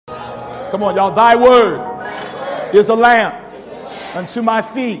Come on, y'all. Thy word is a lamp unto my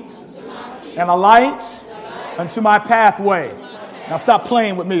feet and a light unto my pathway. Now stop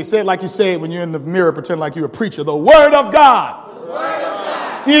playing with me. Say it like you say it when you're in the mirror, pretend like you're a preacher. The word of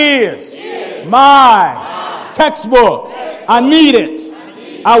God is my textbook. I need it.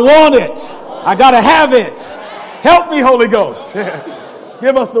 I want it. I got to have it. Help me, Holy Ghost.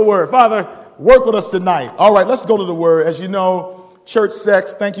 Give us the word. Father, work with us tonight. All right, let's go to the word. As you know, church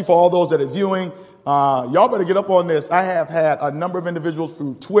sex, thank you for all those that are viewing. Y'all better get up on this. I have had a number of individuals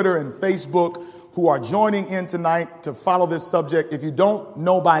through Twitter and Facebook who are joining in tonight to follow this subject. If you don't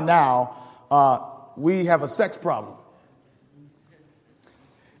know by now, we have a sex problem.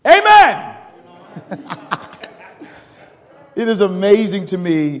 Amen. It is amazing to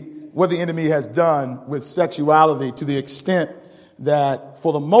me what the enemy has done with sexuality to the extent that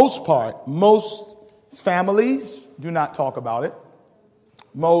for the most part, most families do not talk about it.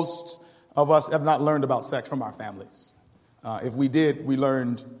 Most of us have not learned about sex from our families. If we did, we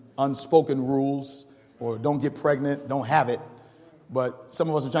learned unspoken rules or don't get pregnant, don't have it. But some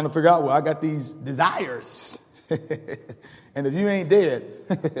of us are trying to figure out, well, I got these desires. And if you ain't dead,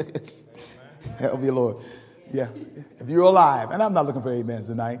 help me, Lord. Yeah, if you're alive, and I'm not looking for amens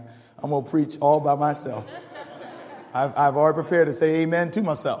tonight. I'm going to preach all by myself. I've already prepared to say amen to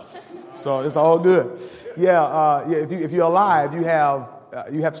myself. So it's all good. Yeah. If you're alive, you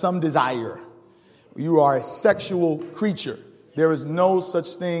have some desire. You are a sexual creature. There is no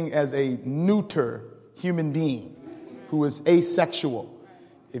such thing as a neuter human being who is asexual.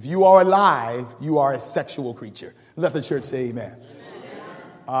 If you are alive, you are a sexual creature. Let the church say amen.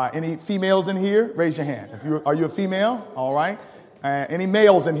 Any females in here? Raise your hand. Are you a female? All right. Any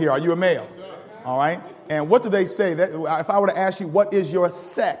males in here? Are you a male? All right. And what do they say? That if I were to ask you, what is your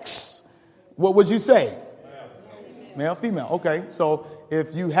sex? What would you say? Male, female. Okay. So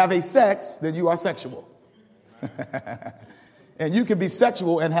if you have a sex, then you are sexual. And you can be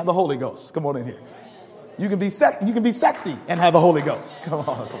sexual and have the Holy Ghost. Come on in here. You can be sexy and have the Holy Ghost. Come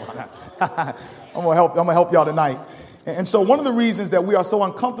on. I'm gonna help y'all tonight. And so one of the reasons that we are so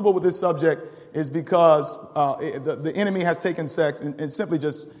uncomfortable with this subject is because the enemy has taken sex and simply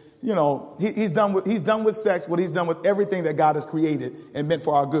just, you know, he's done with sex what he's done with everything that God has created and meant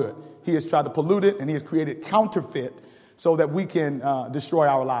for our good. He has tried to pollute it, and he has created counterfeit so that we can destroy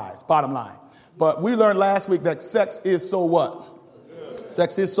our lives, bottom line. But we learned last week that sex is so what? Good.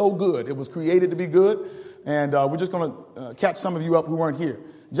 Sex is so good. It was created to be good. And we're just going to catch some of you up who weren't here.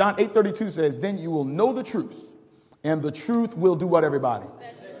 John 8:32 says, then you will know the truth, and the truth will do what, everybody?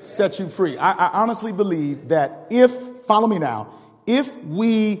 Set you free. I honestly believe that follow me now, if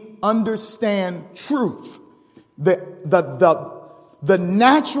we understand truth, the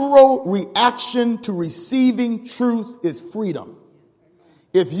natural reaction to receiving truth is freedom.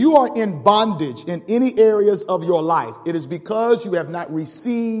 If you are in bondage in any areas of your life, it is because you have not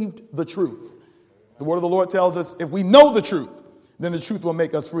received the truth. The word of the Lord tells us if we know the truth, then the truth will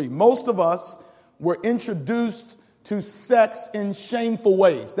make us free. Most of us were introduced to sex in shameful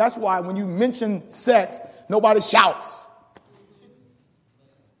ways. That's why when you mention sex, nobody shouts.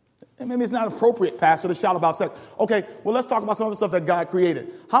 And maybe it's not appropriate, Pastor, to shout about sex. Okay, well, let's talk about some of the stuff that God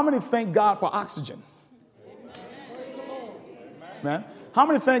created. How many thank God for oxygen? Amen. How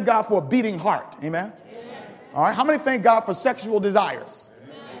many thank God for a beating heart? Amen. All right. How many thank God for sexual desires?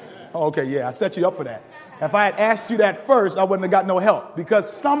 Oh, okay, yeah, I set you up for that. If I had asked you that first, I wouldn't have got no help,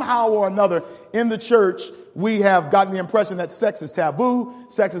 because somehow or another in the church, we have gotten the impression that sex is taboo.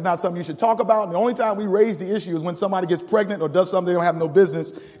 Sex is not something you should talk about. And the only time we raise the issue is when somebody gets pregnant or does something they don't have no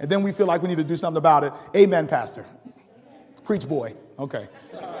business. And then we feel like we need to do something about it. Amen, Pastor. Preach, boy. Okay.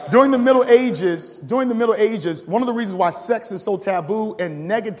 During the Middle Ages, one of the reasons why sex is so taboo and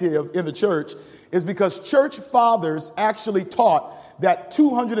negative in the church is because church fathers actually taught that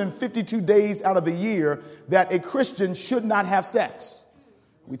 252 days out of the year that a Christian should not have sex.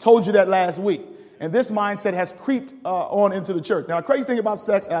 We told you that last week. And this mindset has creeped on into the church. Now, the crazy thing about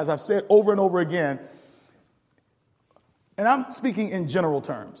sex, as I've said over and over again, and I'm speaking in general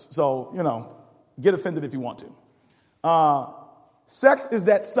terms, so, you know, get offended if you want to. Sex is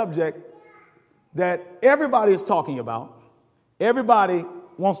that subject that everybody is talking about. Everybody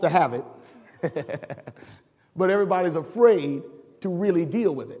wants to have it, but everybody's afraid to really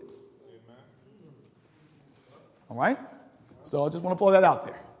deal with it. All right? So I just want to pull that out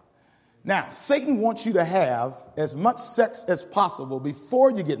there. Now, Satan wants you to have as much sex as possible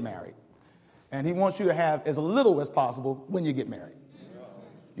before you get married. And he wants you to have as little as possible when you get married.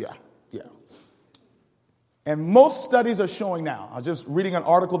 Yeah. And most studies are showing now, I was just reading an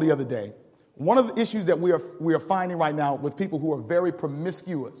article the other day, one of the issues that we are finding right now with people who are very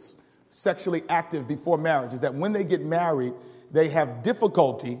promiscuous sexually active before marriage is that when they get married, they have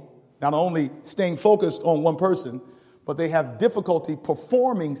difficulty not only staying focused on one person, but they have difficulty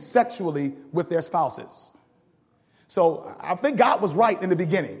performing sexually with their spouses. So I think God was right in the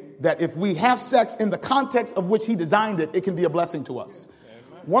beginning that if we have sex in the context of which he designed it, it can be a blessing to us.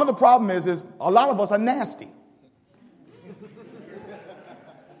 One of the problems is a lot of us are nasty.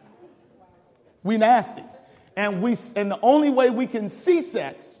 We nasty. And the only way we can see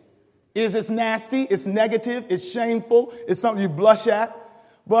sex is it's nasty, it's negative, it's shameful, it's something you blush at.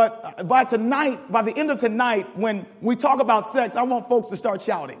 But by the end of tonight, when we talk about sex, I want folks to start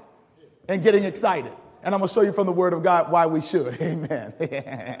shouting and getting excited. And I'm going to show you from the Word of God why we should.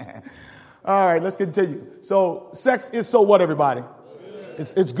 Amen. All right, let's continue. So sex is so what, everybody?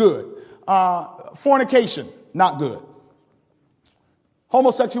 It's good. Fornication, not good.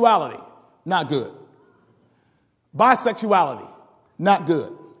 Homosexuality, not good. Bisexuality, not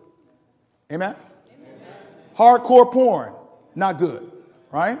good. Amen? Hardcore porn, not good.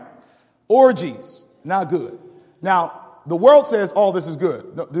 Right? Orgies, not good. Now, the world says all this is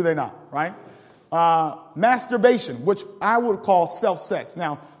good. No, do they not? Right? Masturbation, which I would call self-sex.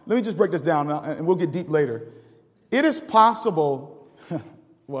 Now, let me just break this down, and we'll get deep later. It is possible,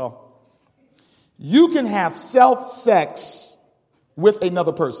 well, you can have self-sex with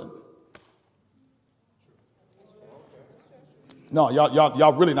another person. No,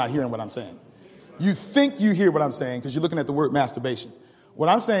 y'all really not hearing what I'm saying. You think you hear what I'm saying because you're looking at the word masturbation. What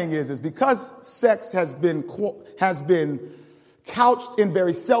I'm saying is because sex has been couched in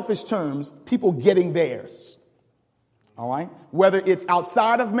very selfish terms, people getting theirs. All right? Whether it's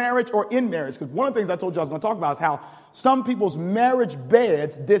outside of marriage or in marriage. Because one of the things I told you I was going to talk about is how some people's marriage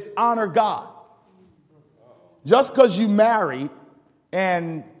beds dishonor God. Just because you married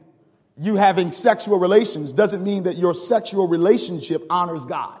and you having sexual relations doesn't mean that your sexual relationship honors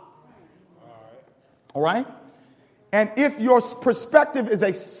God. All right? And if your perspective is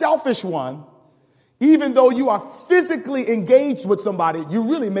a selfish one, even though you are physically engaged with somebody, you're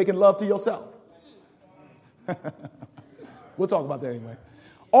really making love to yourself. We'll talk about that anyway.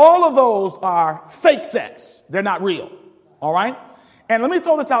 All of those are fake sex. They're not real. All right? And let me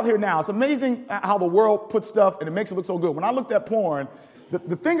throw this out here now. It's amazing how the world puts stuff and it makes it look so good. When I looked at porn,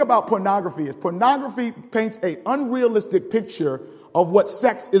 the thing about pornography is pornography paints an unrealistic picture of what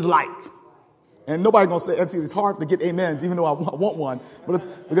sex is like. And nobody's going to say, actually, it's hard to get amens, even though I want one. But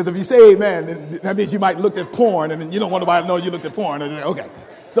because if you say amen, then that means you might look at porn, and then you don't want nobody to know you looked at porn. Okay,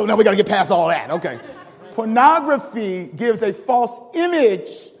 so now we got to get past all that. Okay. Pornography gives a false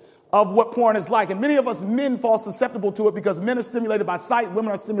image of what porn is like. And many of us men fall susceptible to it because men are stimulated by sight.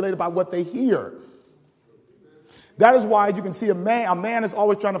 Women are stimulated by what they hear. That is why you can see a man is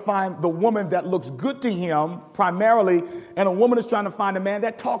always trying to find the woman that looks good to him primarily, and a woman is trying to find a man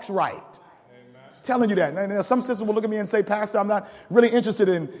that talks right. Telling you that. And some sisters will look at me and say, Pastor, I'm not really interested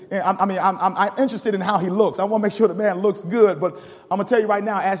I'm interested in how he looks. I want to make sure the man looks good. But I'm going to tell you right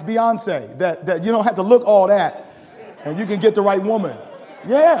now, ask Beyonce that you don't have to look all that and you can get the right woman.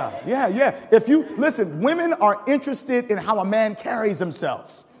 Yeah. If you listen, women are interested in how a man carries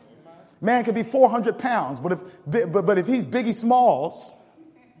himself. Man can be 400 pounds, but if he's Biggie Smalls,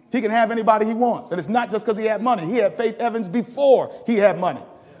 he can have anybody he wants. And it's not just because he had money. He had Faith Evans before he had money.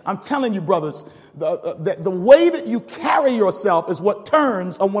 I'm telling you, brothers, the way that you carry yourself is what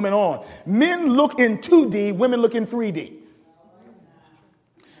turns a woman on. Men look in 2D, women look in 3D.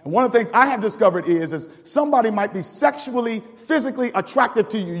 And one of the things I have discovered is somebody might be sexually, physically attractive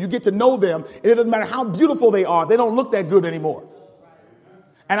to you. You get to know them, and it doesn't matter how beautiful they are. They don't look that good anymore.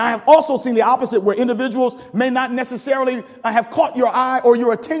 And I have also seen the opposite, where individuals may not necessarily have caught your eye or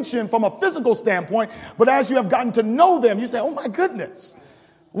your attention from a physical standpoint, but as you have gotten to know them, you say, oh, my goodness.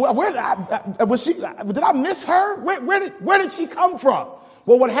 Where was she? Did I miss her? Where did she come from?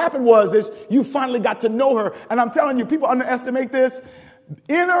 Well, what happened was you finally got to know her. And I'm telling you, people underestimate this.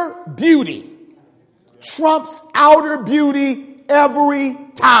 Inner beauty trumps outer beauty every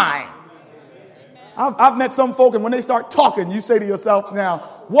time. I've met some folk, and when they start talking, you say to yourself, now,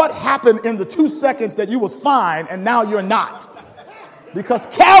 what happened in the 2 seconds that you was fine and now you're not? Because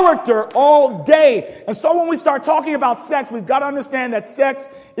character all day. And so when we start talking about sex, we've got to understand that sex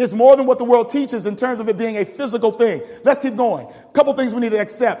is more than what the world teaches in terms of it being a physical thing. Let's keep going. A couple things we need to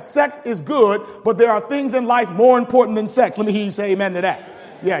accept. Sex is good, but there are things in life more important than sex. Let me hear you say amen to that.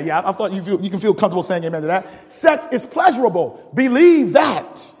 Yeah. I thought you can feel comfortable saying amen to that. Sex is pleasurable. Believe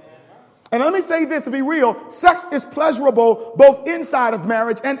that. And let me say this to be real. Sex is pleasurable both inside of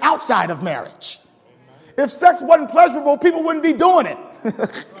marriage and outside of marriage. If sex wasn't pleasurable, people wouldn't be doing it.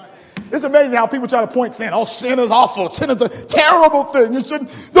 It's amazing how people try to point sin. Oh, sin is awful. Sin is a terrible thing. You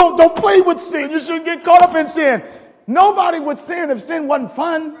shouldn't, don't play with sin. You shouldn't get caught up in sin. Nobody would sin if sin wasn't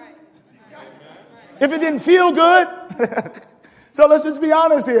fun. If it didn't feel good. So let's just be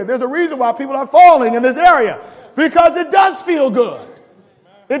honest here. There's a reason why people are falling in this area. Because it does feel good.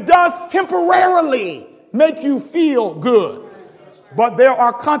 It does temporarily make you feel good. But there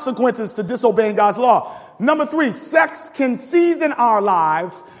are consequences to disobeying God's law. Number 3, sex can season our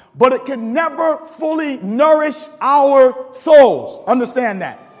lives, but it can never fully nourish our souls. Understand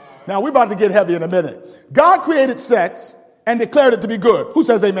that. Now, we're about to get heavy in a minute. God created sex and declared it to be good. Who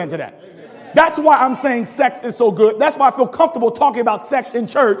says amen to that? That's why I'm saying sex is so good. That's why I feel comfortable talking about sex in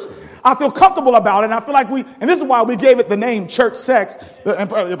church. I feel comfortable about it. And I feel like and this is why we gave it the name church sex.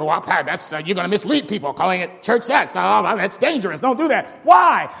 That's, you're going to mislead people calling it church sex. Oh, that's dangerous. Don't do that.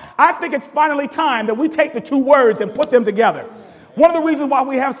 Why? I think it's finally time that we take the two words and put them together. One of the reasons why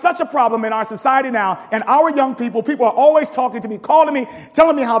we have such a problem in our society now, and our young people are always talking to me, calling me,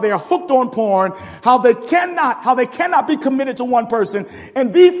 telling me how they are hooked on porn, how they cannot be committed to one person.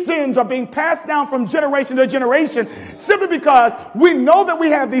 And these sins are being passed down from generation to generation simply because we know that we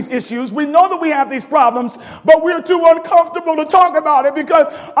have these issues. We know that we have these problems, but we're too uncomfortable to talk about it because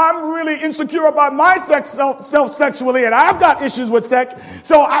I'm really insecure about my self sexually, and I've got issues with sex.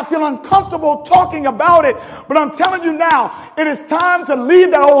 So I feel uncomfortable talking about it. But I'm telling you now, it is time to leave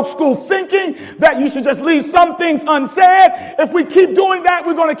that old school thinking that you should just leave some things unsaid. If we keep doing that,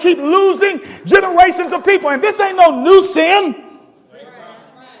 we're going to keep losing generations of people. And this ain't no new sin.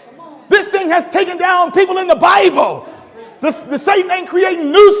 This thing has taken down people in the Bible. The Satan ain't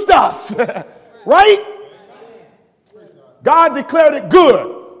creating new stuff. Right? God declared it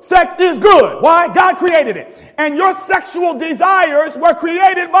good. Sex is good. Why? God created it. And your sexual desires were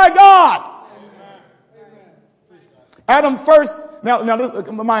created by God. Adam first, now this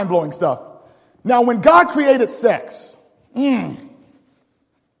is mind-blowing stuff. Now, when God created sex,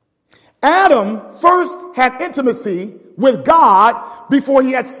 Adam first had intimacy with God before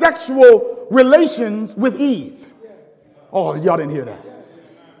he had sexual relations with Eve. Oh, y'all didn't hear that.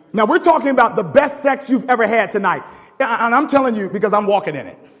 Now, we're talking about the best sex you've ever had tonight. And I'm telling you because I'm walking in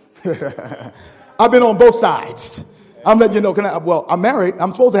it. I've been on both sides. I'm letting you know, I'm married.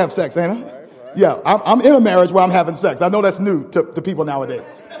 I'm supposed to have sex, ain't I? Yeah, I'm in a marriage where I'm having sex. I know that's new to people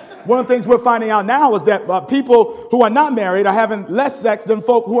nowadays. One of the things we're finding out now is that people who are not married are having less sex than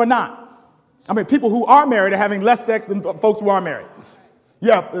folk who are not. I mean, people who are married are having less sex than folks who are married.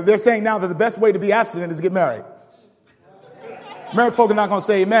 Yeah, they're saying now that the best way to be abstinent is to get married. Married folk are not going to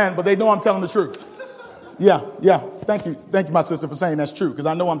say amen, but they know I'm telling the truth. Yeah. Thank you, my sister, for saying that's true, because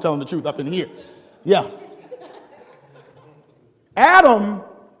I know I'm telling the truth up in here. Yeah. Adam,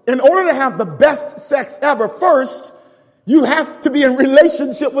 in order to have the best sex ever, first, you have to be in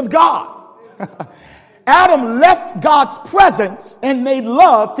relationship with God. Adam left God's presence and made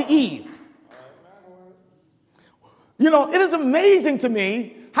love to Eve. You know, it is amazing to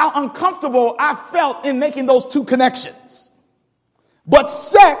me how uncomfortable I felt in making those two connections. But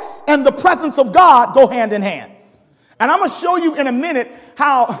sex and the presence of God go hand in hand. And I'm going to show you in a minute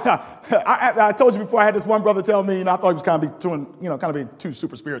how, I told you before, I had this one brother tell me, I thought he was kind of being too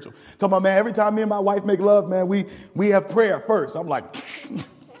super spiritual. Told my man, every time me and my wife make love, man, we have prayer first. I'm like,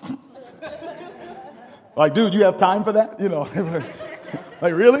 like, dude, you have time for that? You know,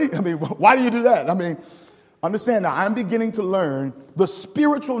 like, really? I mean, why do you do that? I mean, understand now, I'm beginning to learn the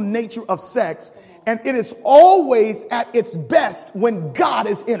spiritual nature of sex, and it is always at its best when God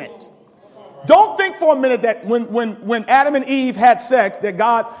is in it. Don't think for a minute that when Adam and Eve had sex that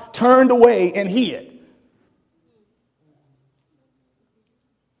God turned away and hid.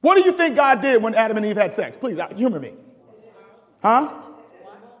 What do you think God did when Adam and Eve had sex? Please, humor me. Huh?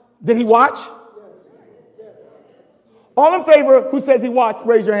 Did he watch? All in favor, who says he watched,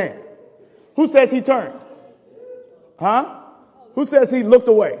 raise your hand. Who says he turned? Huh? Who says he looked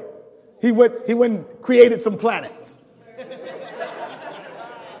away? He went and created some planets.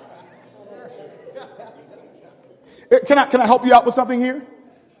 Can I help you out with something here?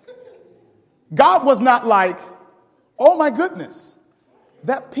 God was not like, oh my goodness,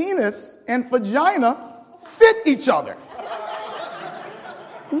 that penis and vagina fit each other.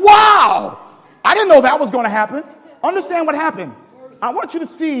 Wow! I didn't know that was going to happen. Understand what happened. I want you to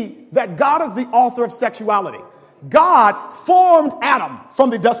see that God is the author of sexuality. God formed Adam from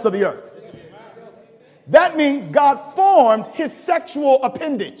the dust of the earth. That means God formed his sexual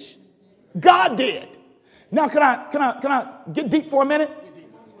appendage. God did. Now, can I get deep for a minute?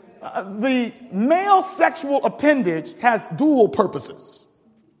 The male sexual appendage has dual purposes.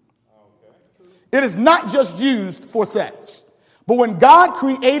 It is not just used for sex, But when God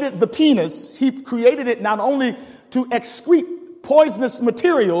created the penis, he created it not only to excrete poisonous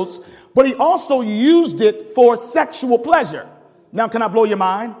materials, but he also used it for sexual pleasure. Now, can I blow your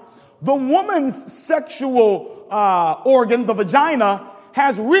mind? The woman's sexual organ, the vagina,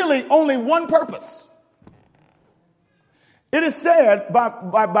 has really only one purpose. It is said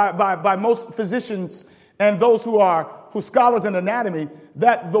by most physicians and those who scholars in anatomy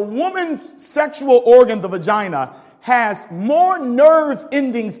that the woman's sexual organ, the vagina, has more nerve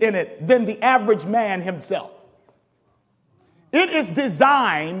endings in it than the average man himself. It is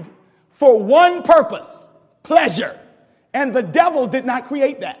designed for one purpose, pleasure. And the devil did not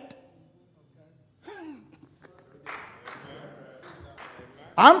create that.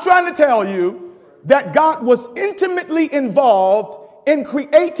 I'm trying to tell you that God was intimately involved in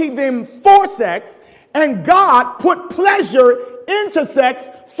creating them for sex, and God put pleasure into sex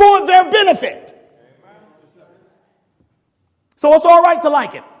for their benefit. So it's all right to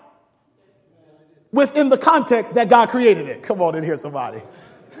like it within the context that God created it. Come on in here, somebody.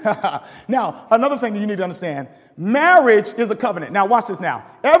 Now, another thing that you need to understand, marriage is a covenant. Now, watch this now.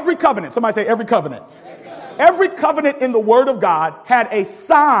 Every covenant, somebody say every covenant. Every covenant in the Word of God had a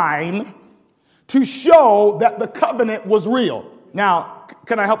sign to show that the covenant was real. Now,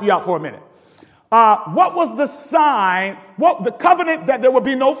 can I help you out for a minute? What was the sign? What the covenant that there would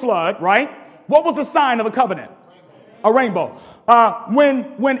be no flood, right? What was the sign of a covenant? A rainbow.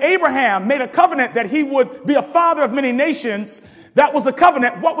 When Abraham made a covenant that he would be a father of many nations, that was the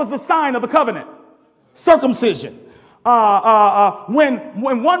covenant. What was the sign of the covenant? Circumcision.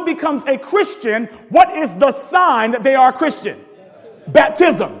 When one becomes a Christian, what is the sign that they are a Christian?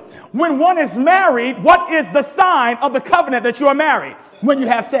 Baptism. When one is married, what is the sign of the covenant that you are married? When you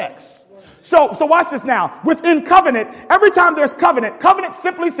have sex. So watch this now. Within covenant, every time there's covenant, covenant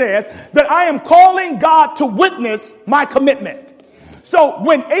simply says that I am calling God to witness my commitment. So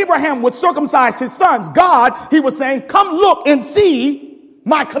when Abraham would circumcise his sons, he was saying, come look and see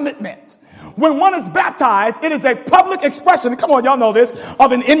my commitment. When one is baptized, it is a public expression, come on, y'all know this,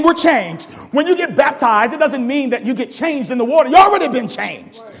 of an inward change. When you get baptized, it doesn't mean that you get changed in the water. You've already been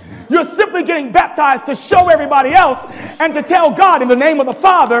changed. You're simply getting baptized to show everybody else and to tell God in the name of the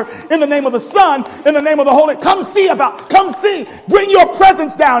Father, in the name of the Son, in the name of the Holy, come see, bring your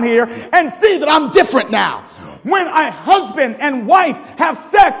presence down here and see that I'm different now. When a husband and wife have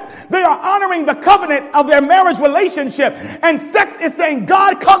sex, they are honoring the covenant of their marriage relationship. And sex is saying,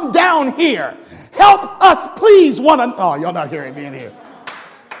 God, come down here. Help us please one another. Oh, y'all not hearing me in here.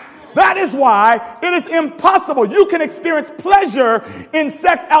 That is why it is impossible. You can experience pleasure in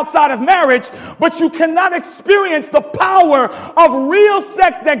sex outside of marriage, but you cannot experience the power of real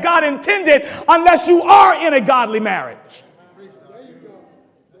sex that God intended unless you are in a godly marriage.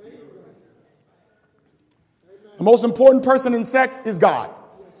 The most important person in sex is God.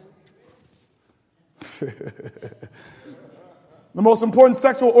 The most important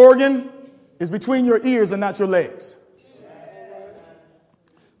sexual organ is between your ears and not your legs.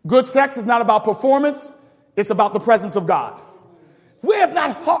 Good sex is not about performance. It's about the presence of God. We have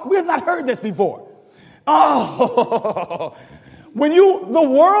not heard this before. Oh, the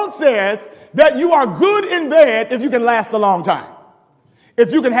world says that you are good in bed if you can last a long time,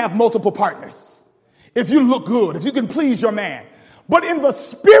 if you can have multiple partners, if you look good, if you can please your man. But in the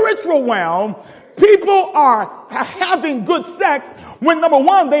spiritual realm, people are having good sex when, number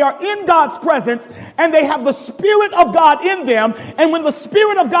one, they are in God's presence and they have the Spirit of God in them. And when the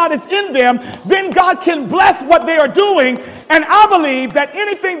Spirit of God is in them, then God can bless what they are doing. And I believe that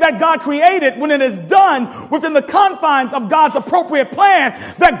anything that God created, when it is done within the confines of God's appropriate plan,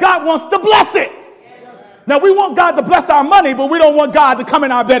 that God wants to bless it. Yes. Now, we want God to bless our money, but we don't want God to come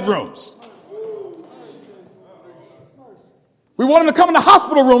in our bedrooms. We want him to come in the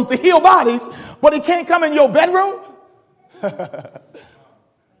hospital rooms to heal bodies, but he can't come in your bedroom. This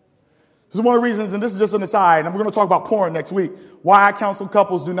is one of the reasons, and this is just an aside, and we're going to talk about porn next week, why I counsel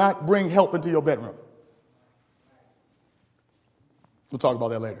couples do not bring help into your bedroom. We'll talk about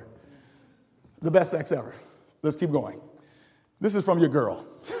that later. The best sex ever. Let's keep going. This is from your girl.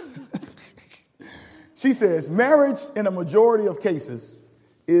 She says, marriage in a majority of cases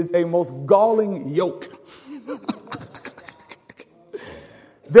is a most galling yoke.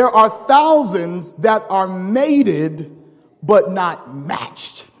 There are thousands that are mated but not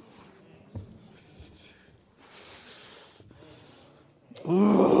matched.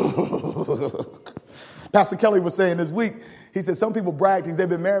 Pastor Kelly was saying this week, he said some people brag because they've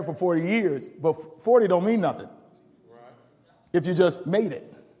been married for 40 years, but 40 don't mean nothing if you just made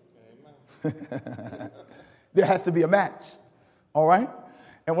it. There has to be a match, all right?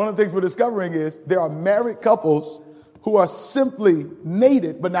 And one of the things we're discovering is there are married couples who are simply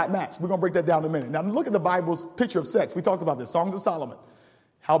mated but not matched. We're going to break that down in a minute. Now look at the Bible's picture of sex. We talked about this, Songs of Solomon.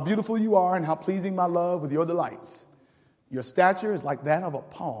 How beautiful you are and how pleasing my love with your delights. Your stature is like that of a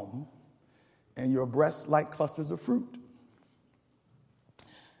palm and your breasts like clusters of fruit.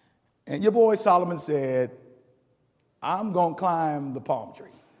 And your boy Solomon said, I'm going to climb the palm tree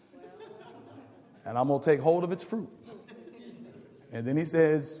and I'm going to take hold of its fruit. And then he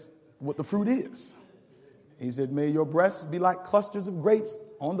says what the fruit is. He said, may your breasts be like clusters of grapes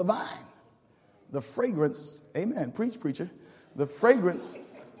on the vine. The fragrance, amen, preach, preacher, the fragrance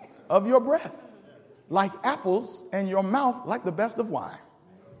of your breath, like apples, and your mouth like the best of wine.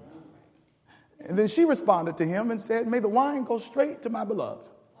 And then she responded to him and said, may the wine go straight to my beloved.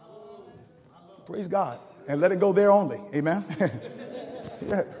 Praise God. And let it go there only. Amen.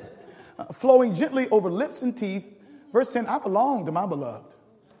 Yeah. Flowing gently over lips and teeth. Verse 10, I belong to my beloved,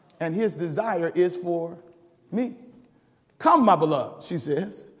 and his desire is for me. Come, my beloved, she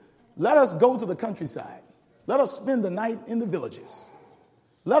says. Let us go to the countryside. Let us spend the night in the villages.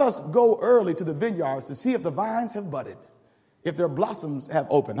 Let us go early to the vineyards to see if the vines have budded, if their blossoms have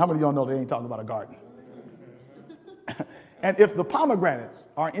opened. How many of y'all know they ain't talking about a garden? And if the pomegranates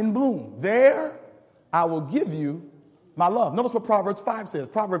are in bloom, there I will give you my love. Notice what Proverbs 5 says.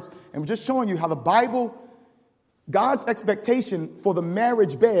 Proverbs, and we're just showing you how the Bible, God's expectation for the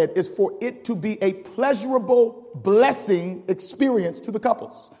marriage bed is for it to be a pleasurable blessing experience to the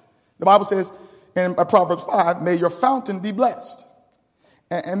couples. The Bible says in Proverbs 5, may your fountain be blessed,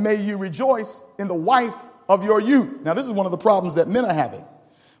 and may you rejoice in the wife of your youth. Now, this is one of the problems that men are having.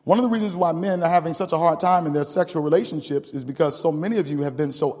 One of the reasons why men are having such a hard time in their sexual relationships is because so many of you have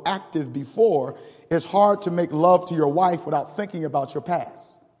been so active before, it's hard to make love to your wife without thinking about your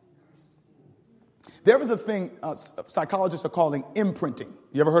past. There is a thing psychologists are calling imprinting.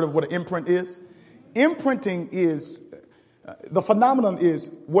 You ever heard of what an imprint is? Imprinting is, the phenomenon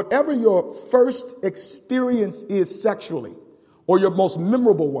is whatever your first experience is sexually, or your most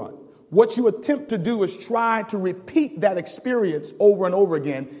memorable one, what you attempt to do is try to repeat that experience over and over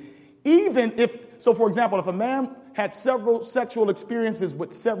again. Even if, so for example, if a man had several sexual experiences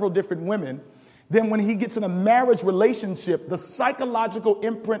with several different women, then when he gets in a marriage relationship, the psychological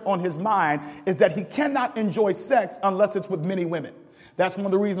imprint on his mind is that he cannot enjoy sex unless it's with many women. That's one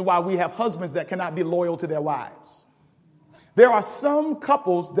of the reasons why we have husbands that cannot be loyal to their wives. There are some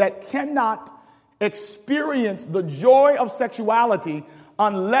couples that cannot experience the joy of sexuality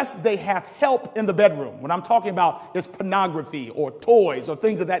unless they have help in the bedroom. What I'm talking about is pornography or toys or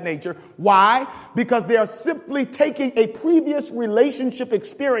things of that nature. Why? Because they are simply taking a previous relationship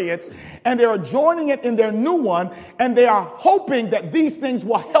experience and they are joining it in their new one, and they are hoping that these things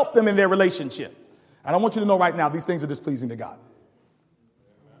will help them in their relationship. And I want you to know right now, these things are displeasing to God.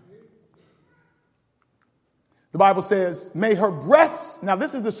 The Bible says, may her breasts, now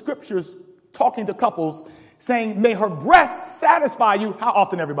this is the scriptures talking to couples, saying, may her breasts satisfy you. How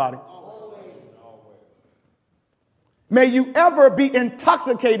often, everybody? Always. May you ever be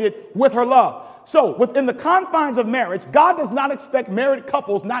intoxicated with her love. So within the confines of marriage, God does not expect married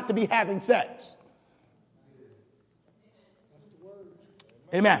couples not to be having sex.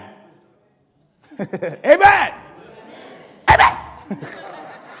 Amen. Amen. Amen.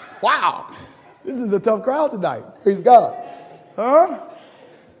 Wow. This is a tough crowd tonight. Praise God. Huh?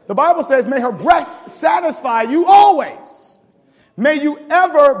 The Bible says, may her breasts satisfy you always. May you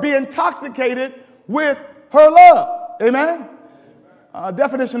ever be intoxicated with her love. Amen.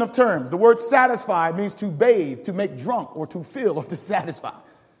 Definition of terms. The word satisfy means to bathe, to make drunk, or to fill, or to satisfy.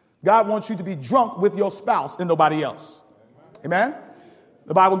 God wants you to be drunk with your spouse and nobody else. Amen.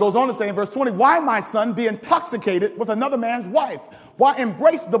 The Bible goes on to say in verse 20, why, my son, be intoxicated with another man's wife? Why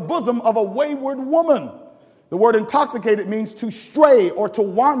embrace the bosom of a wayward woman? The word intoxicated means to stray or to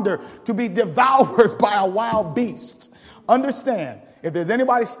wander, to be devoured by a wild beast. Understand, if there's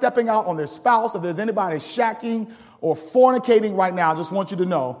anybody stepping out on their spouse, if there's anybody shacking or fornicating right now, I just want you to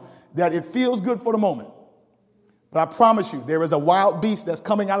know that it feels good for the moment. But I promise you, there is a wild beast that's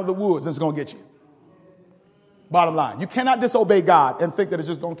coming out of the woods and it's going to get you. Bottom line, you cannot disobey God and think that it's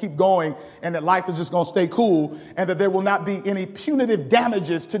just going to keep going and that life is just going to stay cool and that there will not be any punitive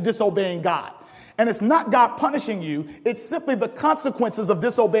damages to disobeying God. And it's not God punishing you. It's simply the consequences of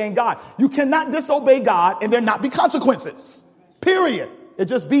disobeying God. You cannot disobey God and there not be consequences. Period. It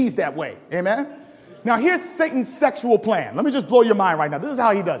just bees that way. Amen. Now, here's Satan's sexual plan. Let me just blow your mind right now. This is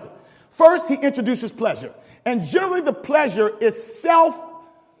how he does it. First, he introduces pleasure. And generally, the pleasure is selfish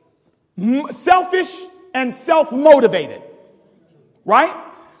and self-motivated. Right?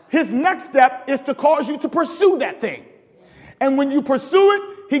 His next step is to cause you to pursue that thing. And when you pursue it,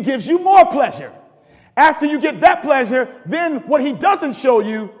 he gives you more pleasure. After you get that pleasure, then what he doesn't show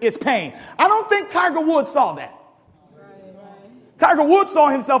you is pain. I don't think Tiger Woods saw that. Tiger Woods saw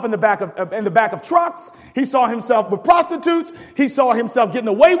himself in the back of trucks. He saw himself with prostitutes. He saw himself getting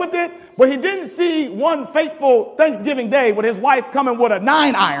away with it. But he didn't see one fateful Thanksgiving day with his wife coming with a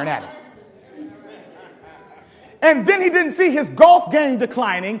 9-iron at him. And then he didn't see his golf game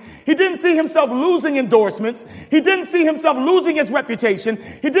declining. He didn't see himself losing endorsements. He didn't see himself losing his reputation.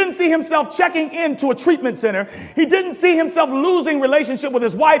 He didn't see himself checking into a treatment center. He didn't see himself losing relationship with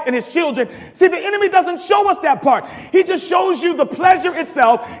his wife and his children. See, the enemy doesn't show us that part. He just shows you the pleasure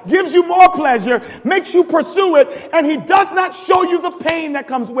itself, gives you more pleasure, makes you pursue it, and he does not show you the pain that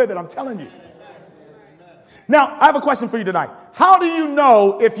comes with it. I'm telling you. Now, I have a question for you tonight. How do you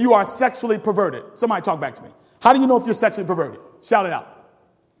know if you are sexually perverted? Somebody talk back to me. How do you know if you're sexually perverted? Shout it out.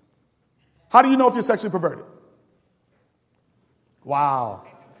 How do you know if you're sexually perverted? Wow.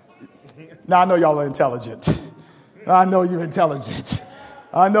 Now I know y'all are intelligent. I know you're intelligent.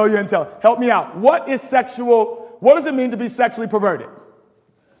 I know you're intelligent. Help me out. What does it mean to be sexually perverted?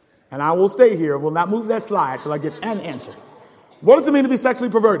 And I will stay here. Will not move that slide till I get an answer. What does it mean to be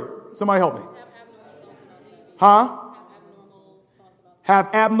sexually perverted? Somebody help me. Huh?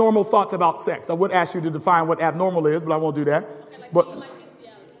 Have abnormal thoughts about sex. I would ask you to define what abnormal is, but I won't do that.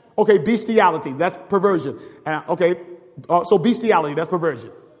 Okay, bestiality, that's perversion. So bestiality, that's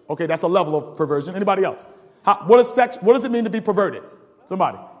perversion. Okay, that's a level of perversion. Anybody else? What is sex? What does it mean to be perverted?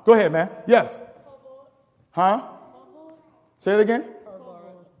 Somebody. Go ahead, man. Yes. Huh? Say it again.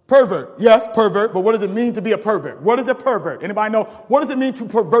 Pervert. Yes, pervert. But what does it mean to be a pervert? What is a pervert? Anybody know? What does it mean to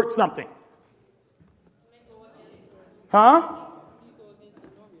pervert something? Huh?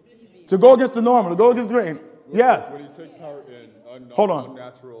 To go against the normal, to go against the grain. Yes. When you take part in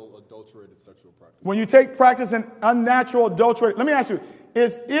unnatural, adulterated sexual practice. When you take practice in unnatural, adulterated, let me ask you,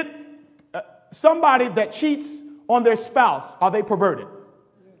 is it somebody that cheats on their spouse, are they perverted?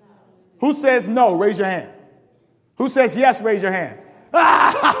 Who says no? Raise your hand. Who says yes? Raise your hand.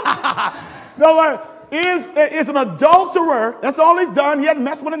 No, is an adulterer. That's all he's done. He hasn't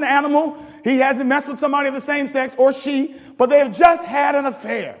messed with an animal. He hasn't messed with somebody of the same sex or she, but they have just had an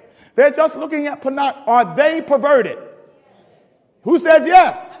affair. They're just looking at pornography. Are they perverted? Who says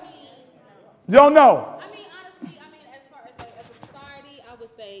yes? You don't know. Honestly, as far as a society, I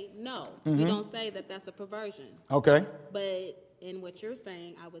would say no. We don't say that that's a perversion. Okay. But in what you're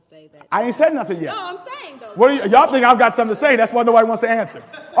saying, I would say that. I ain't said nothing yet. No, I'm saying though. What do y'all think I've got something to say? That's why nobody wants to answer.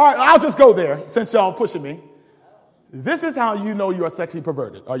 All right, I'll just go there since y'all pushing me. This is how you know you are sexually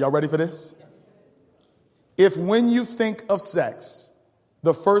perverted. Are y'all ready for this? If when you think of sex,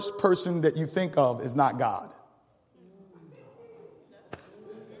 the first person that you think of is not God.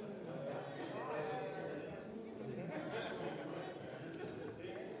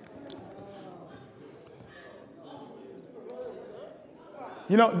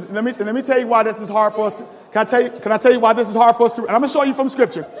 You know, let me tell you why this is hard for us. Can I tell you why this is hard for us to? And I'm going to show you from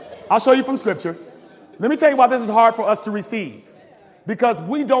Scripture. I'll show you from Scripture. Let me tell you why this is hard for us to receive. Because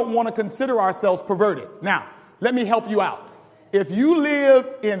we don't want to consider ourselves perverted. Now, let me help you out. If you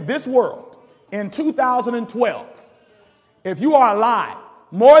live in this world in 2012, if you are alive,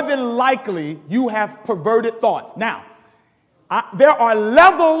 more than likely you have perverted thoughts. Now, there are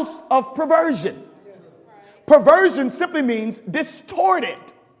levels of perversion. Perversion simply means distorted.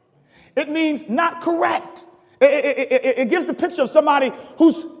 It means not correct. It gives the picture of somebody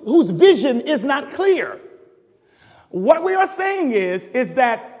whose vision is not clear. What we are saying is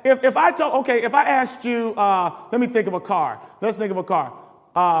that if I asked you, let me think of a car. Let's think of a car.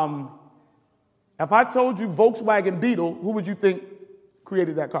 If I told you Volkswagen Beetle, who would you think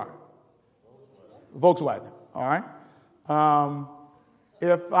created that car? Volkswagen. All right.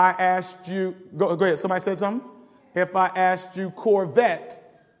 If I asked you, go ahead. Somebody said something. If I asked you Corvette,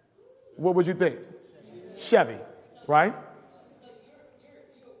 what would you think? Chevy, right?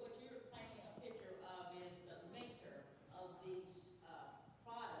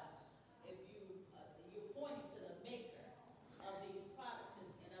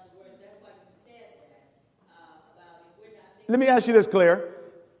 Let me ask you this, Claire.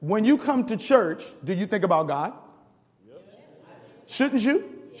 When you come to church, do you think about God? Shouldn't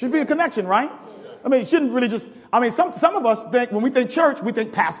you? Should be a connection, right? I mean, it shouldn't really just, some of us think, when we think church, we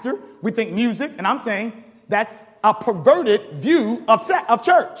think pastor, we think music, and I'm saying that's a perverted view of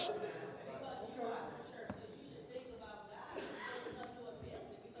church.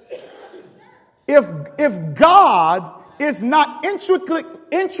 If God is not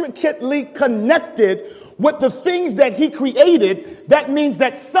intricately connected with the things that he created, that means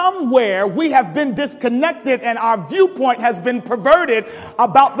that somewhere we have been disconnected and our viewpoint has been perverted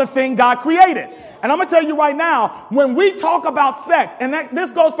about the thing God created. And I'm going to tell you right now, when we talk about sex, and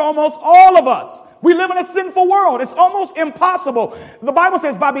this goes for almost all of us, we live in a sinful world. It's almost impossible. The Bible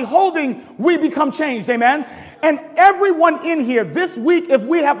says, by beholding, we become changed. Amen. And everyone in here this week, if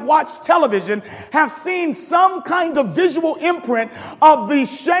we have watched television, have seen some kind of visual imprint of the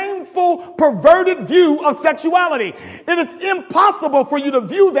shameful, perverted view of sexuality. It is impossible for you to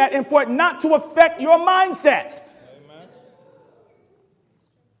view that and for it not to affect your mindset.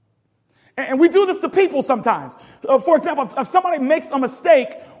 And we do this to people sometimes. For example, if somebody makes a mistake,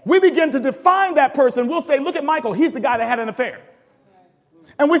 we begin to define that person. We'll say, look at Michael. He's the guy that had an affair.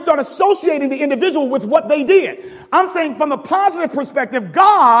 And we start associating the individual with what they did. I'm saying from the positive perspective,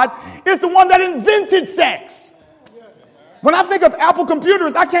 God is the one that invented sex. When I think of Apple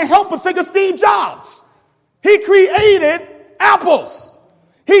computers, I can't help but think of Steve Jobs. He created apples.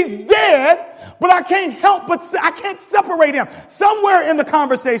 He's dead, but I can't help but I can't separate him. Somewhere in the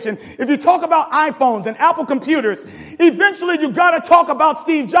conversation, if you talk about iPhones and Apple computers, eventually you got to talk about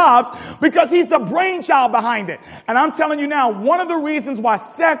Steve Jobs because he's the brainchild behind it. And I'm telling you now, one of the reasons why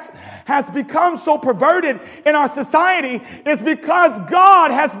sex has become so perverted in our society is because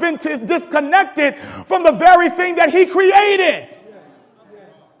God has been disconnected from the very thing that he created.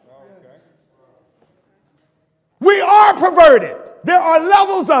 We are perverted. There are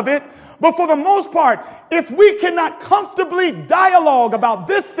levels of it, but for the most part, if we cannot comfortably dialogue about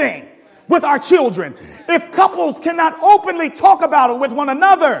this thing with our children, if couples cannot openly talk about it with one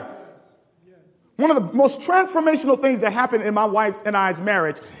another, one of the most transformational things that happened in my wife's and I's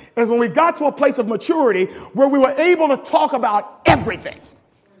marriage is when we got to a place of maturity where we were able to talk about everything.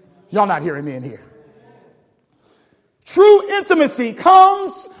 Y'all not hearing me in here. True intimacy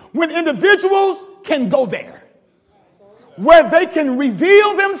comes when individuals can go there, where they can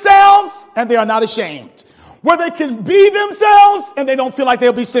reveal themselves and they are not ashamed, where they can be themselves and they don't feel like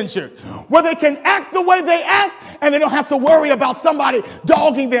they'll be censored, where they can act the way they act and they don't have to worry about somebody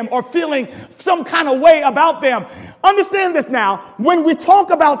dogging them or feeling some kind of way about them. Understand this now. When we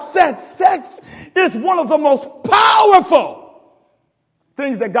talk about sex, sex is one of the most powerful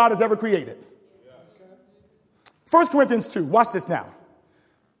things that God has ever created. 1 Corinthians 2, watch this now.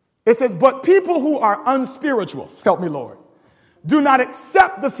 It says, but people who are unspiritual, help me Lord, do not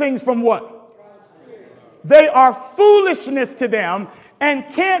accept the things from what? They are foolishness to them and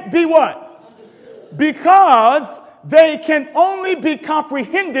can't be what? Because they can only be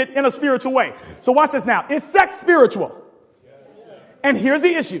comprehended in a spiritual way. So watch this now. Is sex spiritual? And here's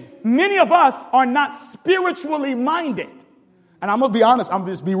the issue. Many of us are not spiritually minded. And I'm going to be honest. I'm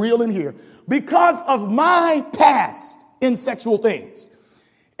just be real in here. Because of my past in sexual things,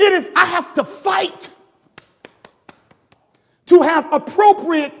 I have to fight to have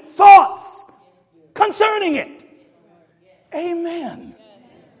appropriate thoughts concerning it. Amen.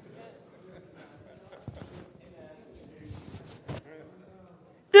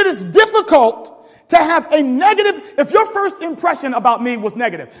 It is difficult to have a negative, if your first impression about me was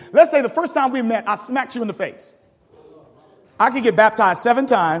negative. Let's say the first time we met, I smacked you in the face. I could get baptized 7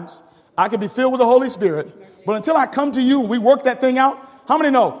 times. I could be filled with the Holy Spirit. But until I come to you and we work that thing out, how many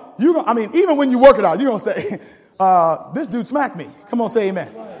know? Even when you work it out, you're going to say, this dude smacked me. Come on, say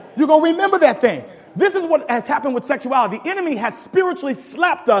amen. You're going to remember that thing. This is what has happened with sexuality. The enemy has spiritually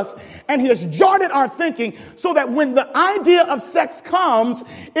slapped us and he has jarred our thinking so that when the idea of sex comes,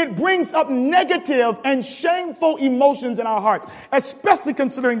 it brings up negative and shameful emotions in our hearts, especially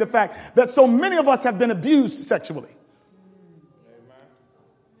considering the fact that so many of us have been abused sexually.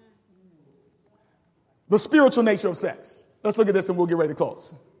 The spiritual nature of sex. Let's look at this and we'll get ready to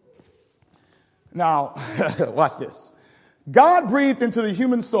close. Now, watch this. God breathed into the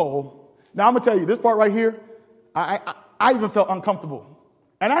human soul. Now, I'm going to tell you, this part right here, I even felt uncomfortable.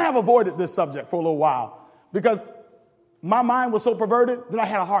 And I have avoided this subject for a little while because my mind was so perverted that I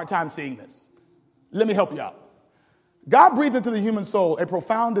had a hard time seeing this. Let me help you out. God breathed into the human soul a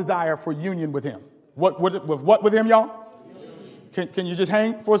profound desire for union with him. What with him, y'all? Can you just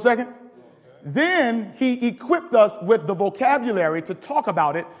hang for a second? Then he equipped us with the vocabulary to talk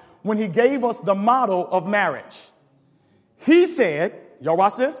about it when he gave us the model of marriage. He said, y'all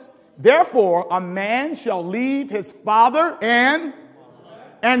watch this. Therefore, a man shall leave his father and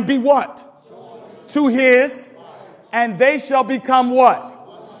be what? To his, and they shall become what?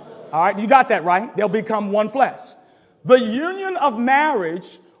 All right, you got that right. They'll become one flesh. The union of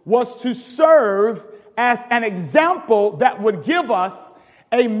marriage was to serve as an example that would give us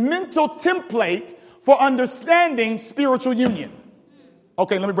a mental template for understanding spiritual union.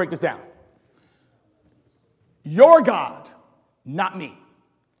 Okay, let me break this down. Your God, not me,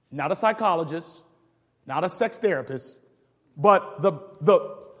 not a psychologist, not a sex therapist, but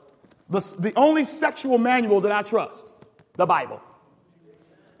the only sexual manual that I trust, the Bible.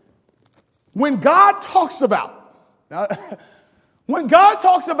 When God talks about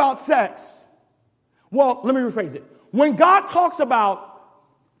sex, well, let me rephrase it. When God talks about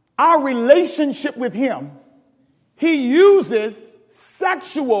our relationship with him, he uses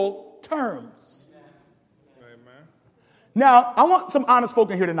sexual terms. Amen. Now, I want some honest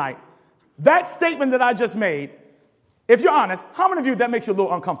folk in here tonight. That statement that I just made, if you're honest, how many of you that makes you a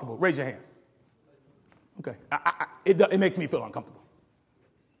little uncomfortable? Raise your hand. Okay. It makes me feel uncomfortable.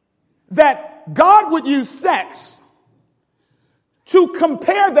 That God would use sex to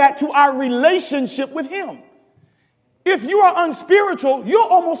compare that to our relationship with him. If you are unspiritual, you'll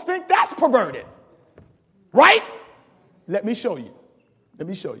almost think that's perverted. Right? Let me show you.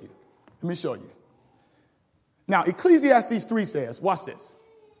 Now, Ecclesiastes 3 says, watch this.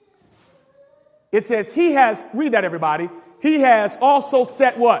 It says, he has, read that everybody, he has also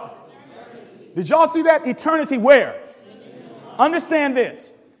set what? Eternity. Did y'all see that? Eternity where? Understand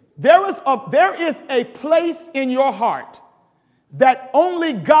this. There is a place in your heart that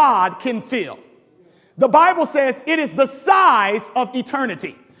only God can fill. The Bible says it is the size of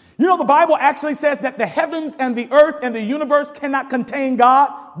eternity. You know, the Bible actually says that the heavens and the earth and the universe cannot contain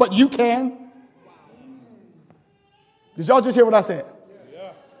God, but you can. Did y'all just hear what I said?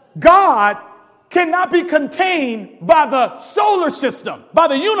 God cannot be contained by the solar system, by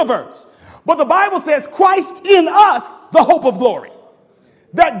the universe. But the Bible says Christ in us, the hope of glory.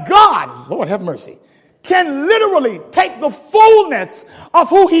 That God, Lord have mercy, can literally take the fullness of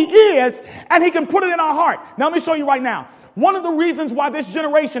who he is and he can put it in our heart. Now let me show you right now. One of the reasons why this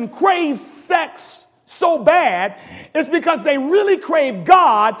generation craves sex so bad is because they really crave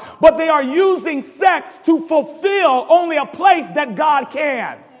God, but they are using sex to fulfill only a place that God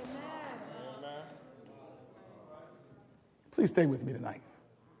can. Amen. Please stay with me tonight.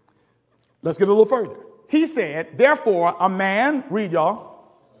 Let's get a little further. He said, therefore, a man, read y'all,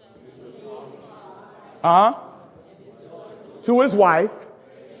 to his wife,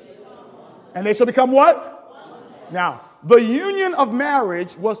 and they shall become what? Now, the union of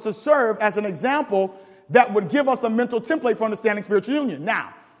marriage was to serve as an example that would give us a mental template for understanding spiritual union.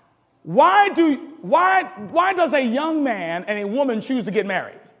 Now, why does a young man and a woman choose to get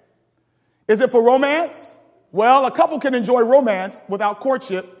married? Is it for romance? Well, a couple can enjoy romance without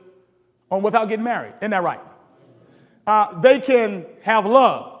courtship or without getting married. Isn't that right? They can have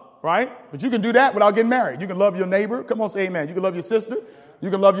love. Right? But you can do that without getting married. You can love your neighbor. Come on, say amen. You can love your sister. You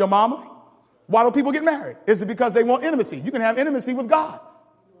can love your mama. Why do people get married? Is it because they want intimacy? You can have intimacy with God.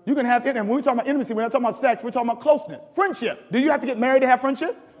 You can have, and when we talk about intimacy, we're not talking about sex. We're talking about closeness. Friendship. Do you have to get married to have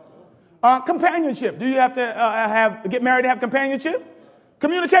friendship? Companionship. Do you have to get married to have companionship?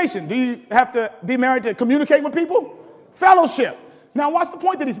 Communication. Do you have to be married to communicate with people? Fellowship. Now, what's the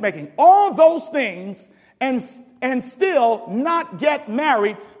point that he's making? All those things and still not get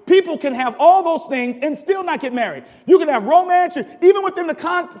married. People can have all those things and still not get married. You can have romance, even within the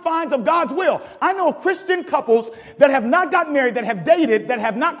confines of God's will. I know of Christian couples that have not gotten married, that have dated, that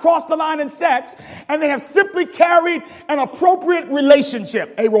have not crossed the line in sex, and they have simply carried an appropriate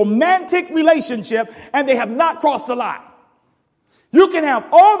relationship, a romantic relationship, and they have not crossed the line. You can have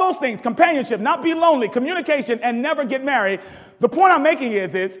all those things, companionship, not be lonely, communication, and never get married. The point I'm making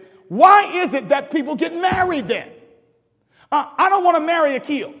is why is it that people get married then? I don't want to marry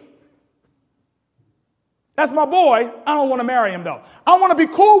Akil. That's my boy. I don't want to marry him, though. I want to be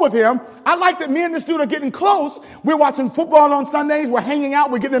cool with him. I like that me and this dude are getting close. We're watching football on Sundays. We're hanging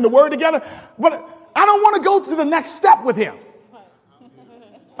out. We're getting in the Word together. But I don't want to go to the next step with him.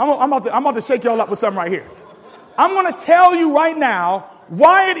 I'm about to shake y'all up with something right here. I'm going to tell you right now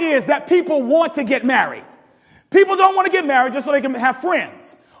why it is that people want to get married. People don't want to get married just so they can have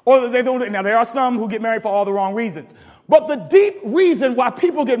friends. Or they don't. Now, there are some who get married for all the wrong reasons. But the deep reason why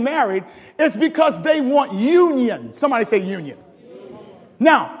people get married is because they want union. Somebody say union.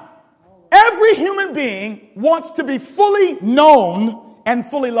 Now, every human being wants to be fully known and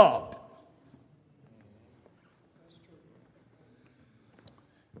fully loved.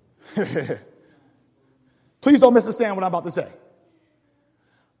 Please don't misunderstand what I'm about to say.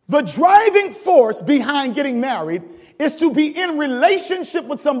 The driving force behind getting married is to be in relationship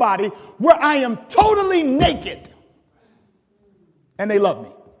with somebody where I am totally naked and they love me.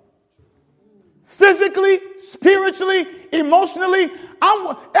 Physically, spiritually, emotionally,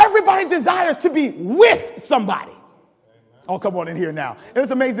 everybody desires to be with somebody. Oh, come on in here now. And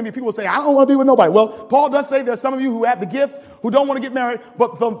it's amazing to me. People say, I don't want to be with nobody. Well, Paul does say there's some of you who have the gift, who don't want to get married.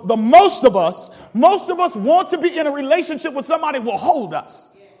 But the most of us want to be in a relationship with somebody who will hold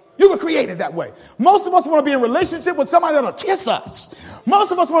us. You were created that way. Most of us want to be in a relationship with somebody that'll kiss us.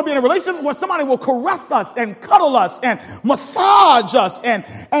 Most of us want to be in a relationship where somebody will caress us and cuddle us and massage us and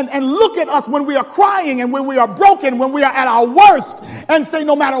look at us when we are crying and when we are broken, when we are at our worst, and say,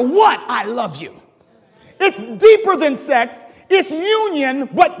 no matter what, I love you. It's deeper than sex. It's union,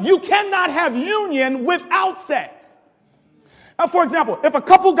 but you cannot have union without sex. Now, for example, if a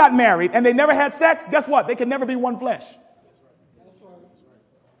couple got married and they never had sex, guess what? They can never be one flesh.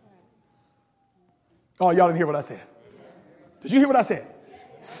 Oh, y'all didn't hear what I said. Did you hear what I said?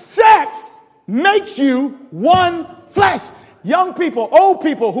 Sex makes you one flesh. Young people, old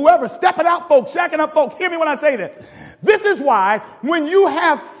people, whoever, stepping out folks, shacking up folks, hear me when I say this. This is why when you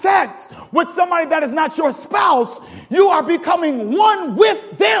have sex with somebody that is not your spouse, you are becoming one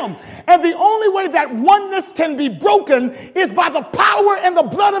with them. And the only way that oneness can be broken is by the power and the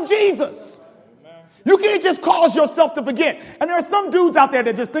blood of Jesus. You can't just cause yourself to forget. And there are some dudes out there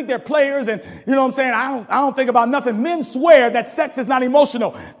that just think they're players and, you know what I'm saying, I don't think about nothing. Men swear that sex is not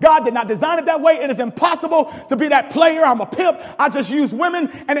emotional. God did not design it that way. It is impossible to be that player. I'm a pimp. I just use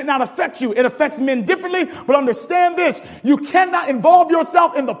women and it not affect you. It affects men differently. But understand this. You cannot involve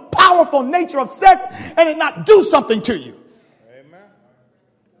yourself in the powerful nature of sex and it not do something to you. Amen.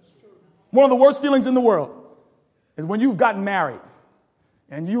 One of the worst feelings in the world is when you've gotten married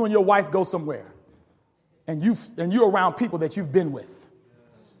and you and your wife go somewhere. And you're around people that you've been with.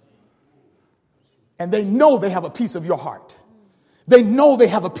 And they know they have a piece of your heart. They know they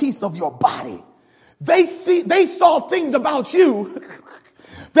have a piece of your body. They saw things about you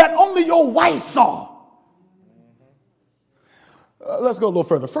that only your wife saw. Let's go a little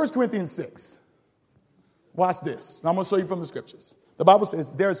further. 1 Corinthians 6. Watch this. Now I'm going to show you from the scriptures. The Bible says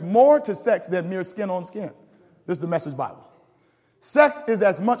there's more to sex than mere skin on skin. This is the Message Bible. Sex is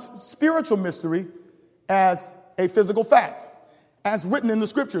as much spiritual mystery as a physical fact. As written in the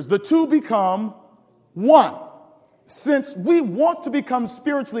scriptures, the two become one. Since we want to become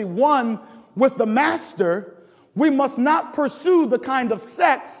spiritually one with the master, we must not pursue the kind of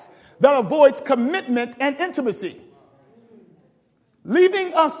sex that avoids commitment and intimacy,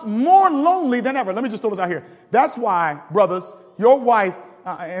 leaving us more lonely than ever. Let me just throw this out here. That's why, brothers, your wife,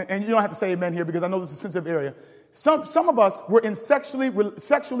 and you don't have to say amen here because I know this is a sensitive area. Some of us were in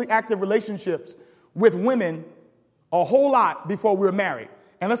sexually active relationships with women a whole lot before we were married.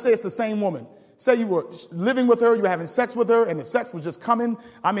 And let's say it's the same woman. Say you were living with her, you were having sex with her, and the sex was just coming.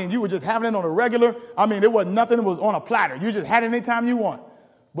 I mean, you were just having it on a regular. I mean, it wasn't nothing. It was on a platter. You just had it anytime you want.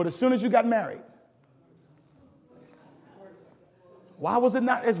 But as soon as you got married, why was it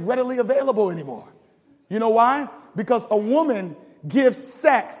not as readily available anymore? You know why? Because a woman gives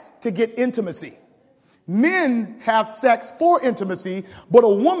sex to get intimacy. Men have sex for intimacy, but a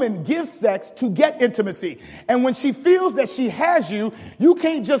woman gives sex to get intimacy. And when she feels that she has you, you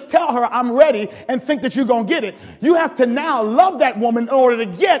can't just tell her, I'm ready, and think that you're going to get it. You have to now love that woman in order to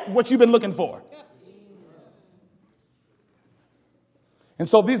get what you've been looking for. And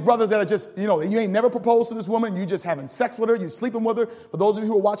so these brothers that are just, you ain't never proposed to this woman. You just having sex with her. You sleeping with her. For those of you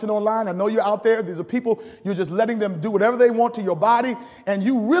who are watching online, I know you're out there. These are people, you're just letting them do whatever they want to your body. And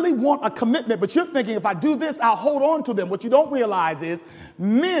you really want a commitment. But you're thinking, if I do this, I'll hold on to them. What you don't realize is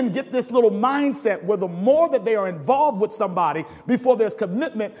men get this little mindset where the more that they are involved with somebody before there's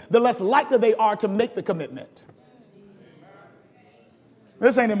commitment, the less likely they are to make the commitment.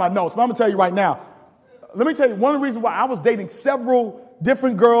 This ain't in my notes, but I'm going to tell you right now. Let me tell you one of the reasons why I was dating several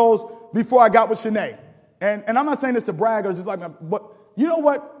different girls before I got with Shanae. And I'm not saying this to brag or just like, but you know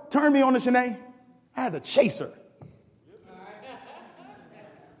what turned me on to Shanae? I had to chase her.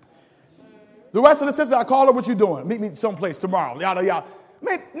 The rest of the sisters, I call her, what you doing? Meet me someplace tomorrow. Yada, yada.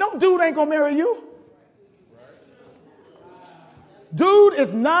 Man, no dude ain't going to marry you. Dude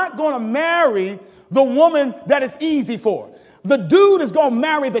is not going to marry the woman that is easy for. The dude is going to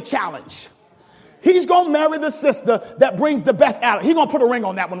marry the challenge. He's going to marry the sister that brings the best out of it. He's going to put a ring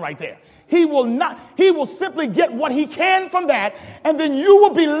on that one right there. He will simply get what he can from that. And then you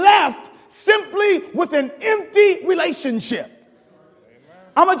will be left simply with an empty relationship.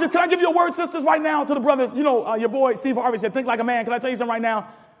 Can I give you a word, sisters, right now to the brothers? Your boy Steve Harvey said, think like a man. Can I tell you something right now?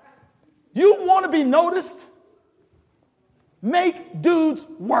 You want to be noticed? Make dudes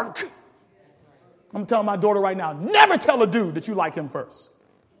work. I'm telling my daughter right now, never tell a dude that you like him first.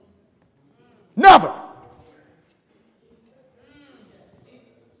 Never.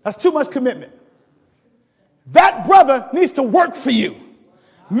 That's too much commitment. That brother needs to work for you.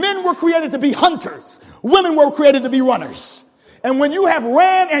 Men were created to be hunters. Women were created to be runners. And when you have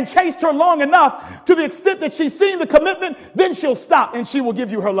ran and chased her long enough to the extent that she's seen the commitment, then she'll stop and she will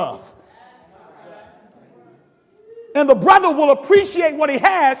give you her love. And the brother will appreciate what he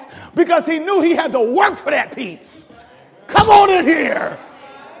has because he knew he had to work for that piece. Come on in here.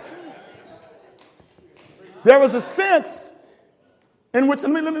 There was a sense in which,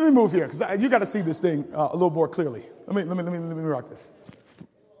 let me move here because you got to see this thing a little more clearly. Let me rock this.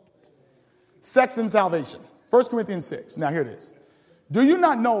 Sex and salvation. 1 Corinthians 6. Now here it is. Do you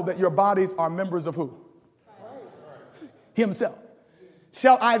not know that your bodies are members of who? Christ. Himself.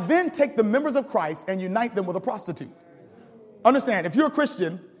 Shall I then take the members of Christ and unite them with a prostitute? Understand, if you're a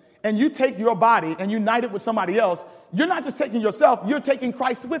Christian and you take your body and unite it with somebody else, you're not just taking yourself, you're taking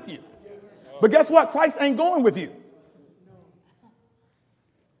Christ with you. But guess what? Christ ain't going with you.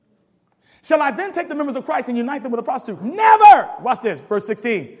 Shall I then take the members of Christ and unite them with a prostitute? Never! Watch this, verse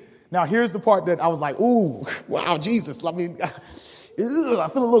 16. Now, here's the part that I was like, ooh, wow, Jesus. I mean, I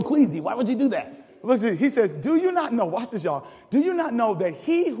feel a little queasy. Why would you do that? Look, he says, do you not know, watch this, y'all. Do you not know that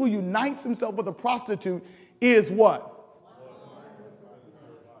he who unites himself with a prostitute is what?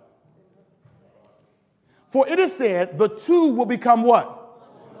 For it is said, the two will become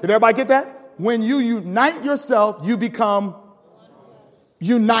what? Did everybody get that? When you unite yourself, you become.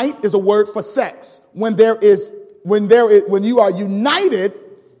 Unite is a word for sex. When you are united,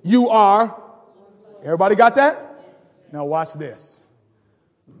 you are. Everybody got that? Now watch this.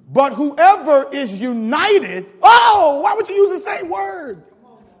 But whoever is united, why would you use the same word?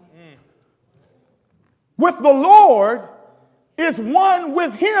 With the Lord is one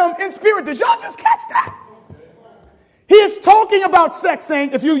with him in spirit. Did y'all just catch that? He is talking about sex,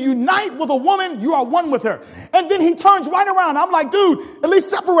 saying if you unite with a woman, you are one with her. And then he turns right around. I'm like, dude, at least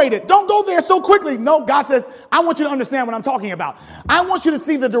separate it. Don't go there so quickly. No, God says, I want you to understand what I'm talking about. I want you to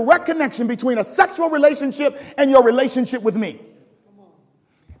see the direct connection between a sexual relationship and your relationship with me.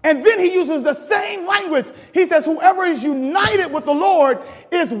 And then he uses the same language. He says, whoever is united with the Lord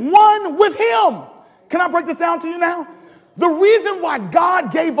is one with him. Can I break this down to you now? The reason why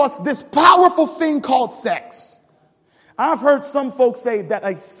God gave us this powerful thing called sex. I've heard some folks say that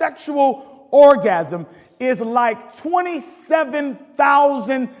a sexual orgasm is like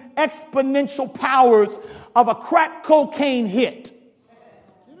 27,000 exponential powers of a crack cocaine hit.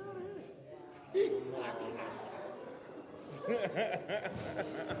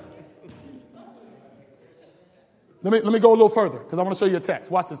 Let me go a little further because I want to show you a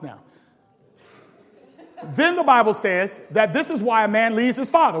text. Watch this now. Then the Bible says that this is why a man leaves his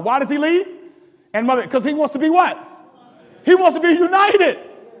father. Why does he leave? And mother, because he wants to be what? He wants to be united,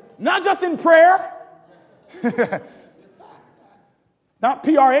 not just in prayer, not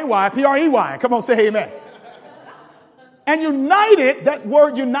P-R-A-Y, P-R-E-Y. Come on, say amen. And united, that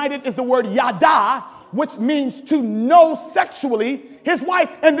word united is the word yada, which means to know sexually his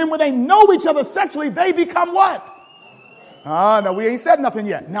wife. And then when they know each other sexually, they become what? No, we ain't said nothing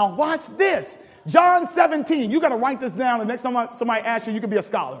yet. Now watch this. John 17. You got to write this down. The next time somebody asks you, you can be a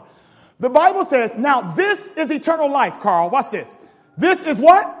scholar. The Bible says, now this is eternal life, Carl. Watch this. This is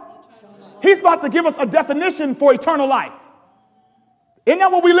what? He's about to give us a definition for eternal life. Isn't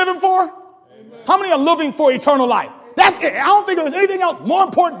that what we're living for? Amen. How many are living for eternal life? That's it. I don't think there's anything else more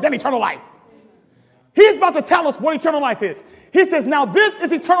important than eternal life. He's about to tell us what eternal life is. He says, now this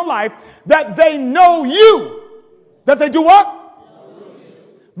is eternal life, that they know you. That they do what?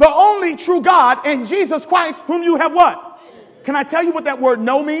 The only true God and Jesus Christ, whom you have what? Can I tell you what that word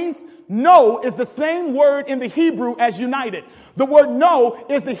know means? Know is the same word in the Hebrew as united. The word know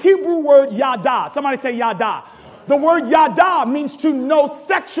is the Hebrew word yada. Somebody say yada. The word yada means to know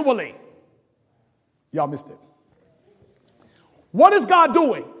sexually. Y'all missed it. What is God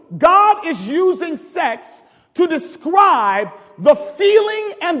doing? God is using sex to describe the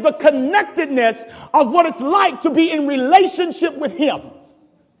feeling and the connectedness of what it's like to be in relationship with him.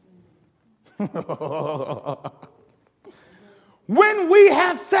 When we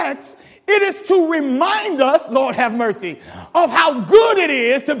have sex, it is to remind us, Lord have mercy, of how good it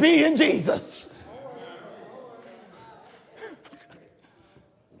is to be in Jesus.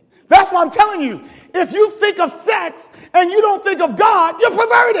 That's what I'm telling you. If you think of sex and you don't think of God, you're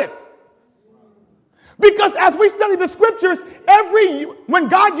perverted. Because as we study the scriptures, when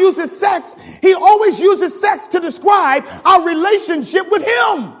God uses sex, he always uses sex to describe our relationship with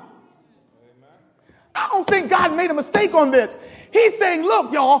him. I don't think God made a mistake on this. He's saying,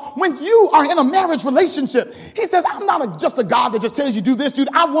 look, y'all, when you are in a marriage relationship, he says, I'm not just a God that just tells you do this, do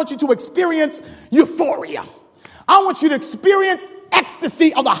that. I want you to experience euphoria. I want you to experience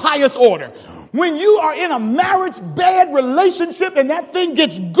ecstasy of the highest order. When you are in a marriage bed relationship and that thing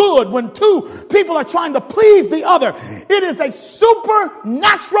gets good, when two people are trying to please the other, it is a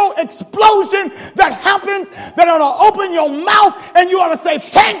supernatural explosion that happens that ought to open your mouth and you ought to say,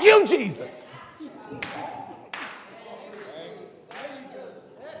 thank you, Jesus.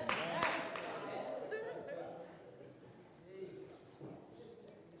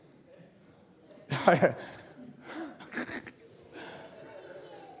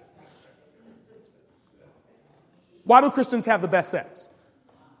 Why do Christians have the best sex?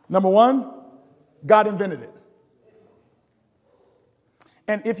 Number one, God invented it.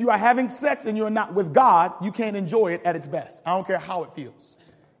 And if you are having sex and you're not with God, you can't enjoy it at its best. I don't care how it feels.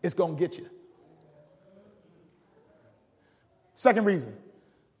 It's going to get you. Second reason,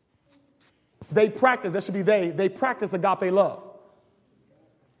 they practice agape love.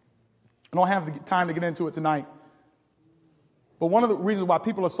 I don't have the time to get into it tonight. But one of the reasons why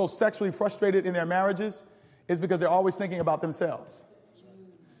people are so sexually frustrated in their marriages is because they're always thinking about themselves.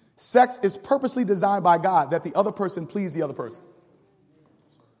 Sex is purposely designed by God that the other person please the other person.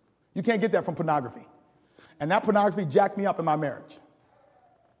 You can't get that from pornography. And that pornography jacked me up in my marriage.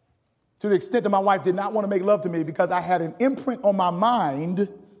 To the extent that my wife did not want to make love to me because I had an imprint on my mind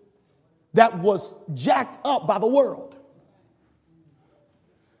that was jacked up by the world.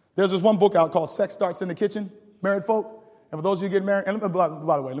 There's this one book out called Sex Starts in the Kitchen, married folk. And for those of you getting married, and by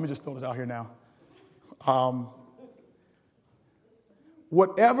the way, let me just throw this out here now.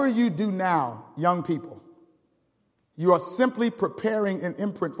 Whatever you do now, young people, you are simply preparing an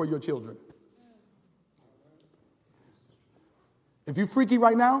imprint for your children. If you're freaky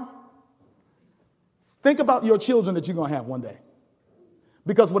right now, think about your children that you're going to have one day.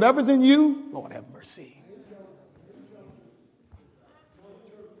 Because whatever's in you, Lord have mercy.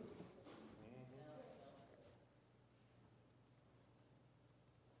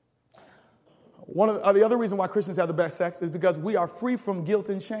 One of the other reasons why Christians have the best sex is because we are free from guilt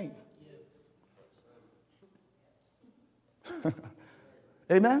and shame.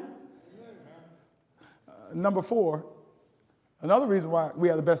 Amen? Number 4, another reason why we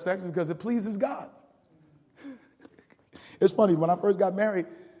have the best sex is because it pleases God. It's funny, when I first got married,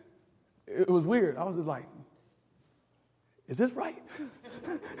 it was weird. I was just like, is this right?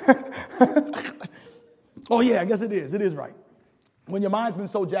 Oh yeah, I guess it is. It is right. When your mind's been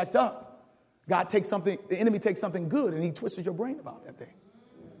so jacked up, the enemy takes something good and he twists your brain about that thing.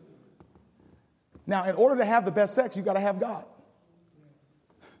 Now, in order to have the best sex, you got to have God.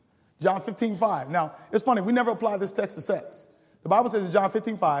 John 15:5. Now, it's funny, we never apply this text to sex. The Bible says in John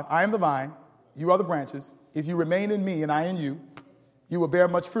 15:5, I am the vine, you are the branches. If you remain in me and I in you, you will bear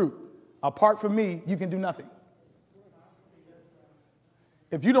much fruit. Apart from me, you can do nothing.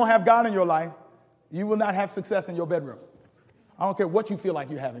 If you don't have God in your life, you will not have success in your bedroom. I don't care what you feel like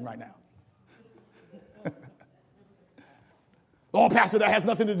you're having right now. Oh, Pastor, that has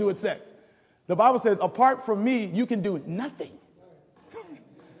nothing to do with sex. The Bible says, apart from me, you can do nothing.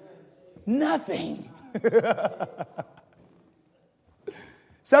 Nothing.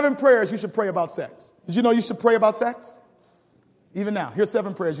 7 prayers you should pray about sex. Did you know you should pray about sex? Even now, here's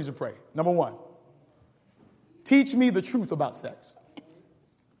 7 prayers you should pray. Number 1, teach me the truth about sex.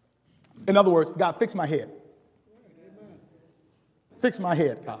 In other words, God, fix my head. Fix my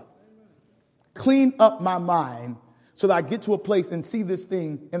head, God. Clean up my mind so that I get to a place and see this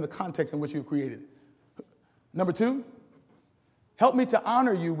thing in the context in which you've created it. Number 2, help me to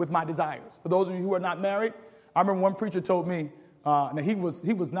honor you with my desires. For those of you who are not married, I remember one preacher told me, now he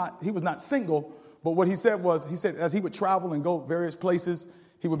was not single, but what he said as he would travel and go various places,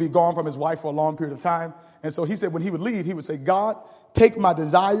 he would be gone from his wife for a long period of time. And so he said when he would leave, he would say, God, take my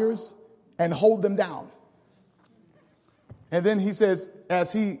desires and hold them down. And then he says,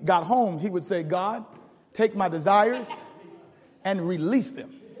 as he got home, he would say, God, take my desires and release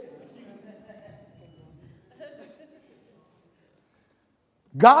them.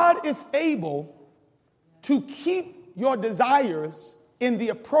 God is able to keep your desires in the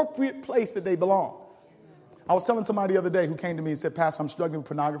appropriate place that they belong. I was telling somebody the other day who came to me and said, Pastor, I'm struggling with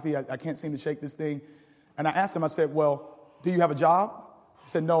pornography. I can't seem to shake this thing. And I asked him, I said, well, do you have a job? He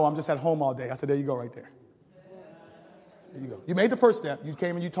said, no, I'm just at home all day. I said, there you go right there. There you go. You made the first step. You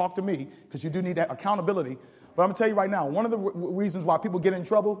came and you talked to me because you do need that accountability. But I'm going to tell you right now, one of the reasons why people get in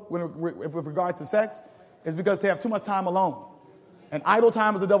trouble with regards to sex is because they have too much time alone. And idle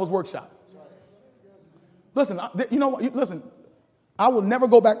time is a devil's workshop. Listen, you know what? Listen, I will never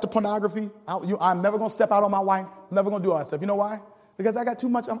go back to pornography. I'm never going to step out on my wife. I'm never going to do all that stuff. You know why? Because I got too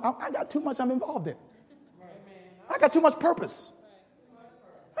much I'm involved in. I got too much purpose.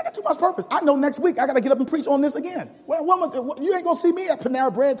 I got too much purpose. I know next week I got to get up and preach on this again. You ain't going to see me at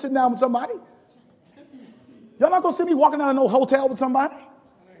Panera Bread sitting down with somebody. Y'all not going to see me walking out of no hotel with somebody.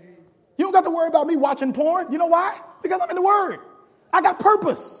 You don't got to worry about me watching porn. You know why? Because I'm in the Word. I got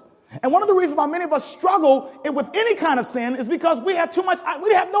purpose. And one of the reasons why many of us struggle with any kind of sin is because we have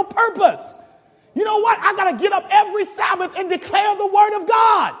no purpose. You know what? I got to get up every Sabbath and declare the Word of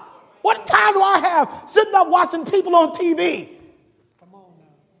God. What time do I have sitting up watching people on TV? Come on now.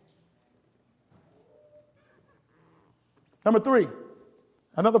 Number 3,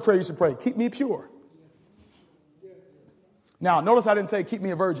 another prayer you should pray. Keep me pure. Now, notice I didn't say keep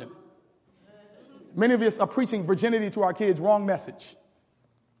me a virgin. Many of us are preaching virginity to our kids. Wrong message.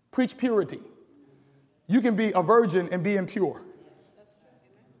 Preach purity. You can be a virgin and be impure.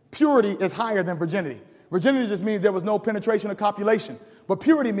 Purity is higher than virginity. Virginity just means there was no penetration or copulation. But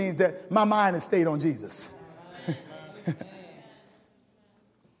purity means that my mind has stayed on Jesus.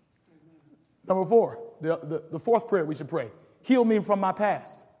 Number 4, the fourth prayer we should pray. Heal me from my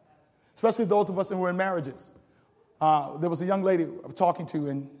past. Especially those of us who are in marriages. There was a young lady I was talking to,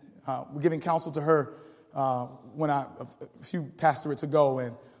 and we're giving counsel to her a few pastorates ago.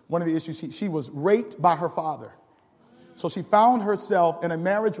 And one of the issues, she was raped by her father. So she found herself in a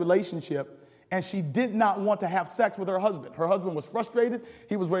marriage relationship, and she did not want to have sex with her husband. Her husband was frustrated.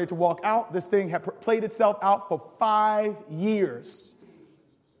 He was ready to walk out. This thing had played itself out for 5 years.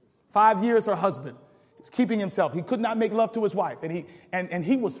 5 years her husband was keeping himself. He could not make love to his wife. And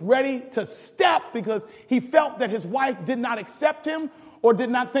he was ready to step because he felt that his wife did not accept him or did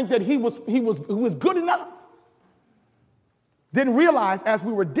not think that he was good enough. Didn't realize as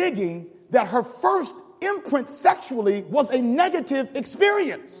we were digging that her first imprint sexually was a negative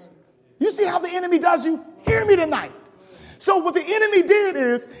experience. You see how the enemy does you? Hear me tonight. So what the enemy did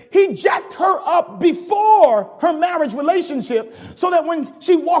is he jacked her up before her marriage relationship so that when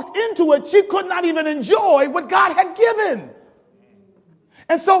she walked into it, she could not even enjoy what God had given.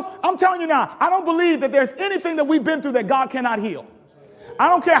 And so I'm telling you now, I don't believe that there's anything that we've been through that God cannot heal. I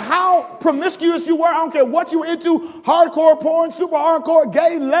don't care how promiscuous you were. I don't care what you were into, hardcore porn, super hardcore,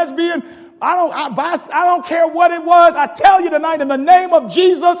 gay, lesbian. I don't care what it was. I tell you tonight in the name of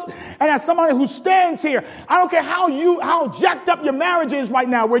Jesus, and as somebody who stands here, I don't care how jacked up your marriage is right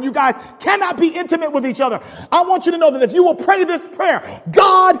now, where you guys cannot be intimate with each other. I want you to know that if you will pray this prayer,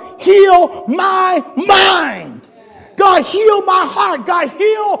 God, heal my mind. God, heal my heart. God,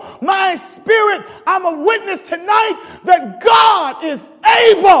 heal my spirit. I'm a witness tonight that God is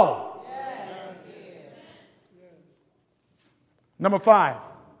able. Yes. Number 5.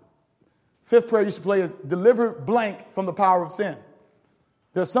 Fifth prayer you should pray is deliver blank from the power of sin.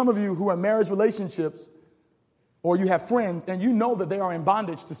 There's some of you who are in marriage relationships or you have friends and you know that they are in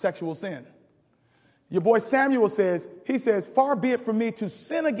bondage to sexual sin. Your boy Samuel says, far be it from me to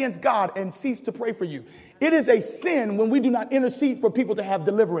sin against God and cease to pray for you. It is a sin when we do not intercede for people to have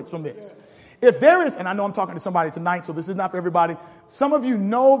deliverance from this. If there is, and I know I'm talking to somebody tonight, so this is not for everybody. Some of you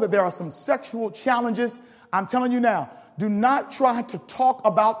know that there are some sexual challenges. I'm telling you now, do not try to talk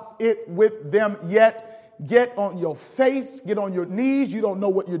about it with them yet. Get on your face, get on your knees. You don't know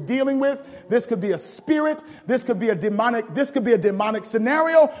what you're dealing with. This could be a spirit. This could be a demonic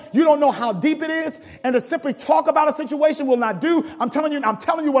scenario. You don't know how deep it is. And to simply talk about a situation will not do. I'm telling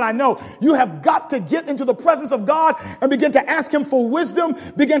you what I know. You have got to get into the presence of God and begin to ask him for wisdom.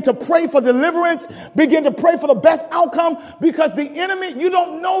 Begin to pray for deliverance. Begin to pray for the best outcome, because the enemy, you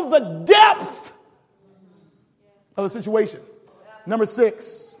don't know the depth of the situation. Number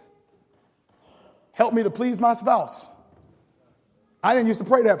 6. Help me to please my spouse. I didn't used to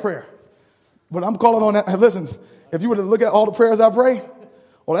pray that prayer, but I'm calling on that. Listen, if you were to look at all the prayers I pray,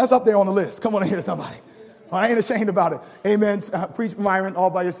 well, that's up there on the list. Come on in here, somebody. I ain't ashamed about it. Amen. Preach, Myron, all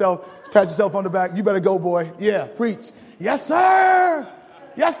by yourself. Pat yourself on the back. You better go, boy. Yeah, preach. Yes, sir.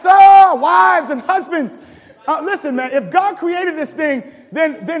 Yes, sir. Wives and husbands. Listen, man, if God created this thing,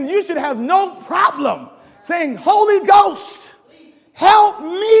 then you should have no problem saying, Holy Ghost, help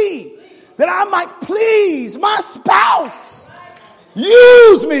me, that I might please my spouse.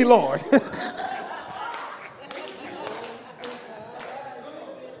 Use me, Lord.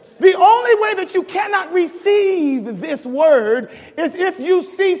 The only way that you cannot receive this word is if you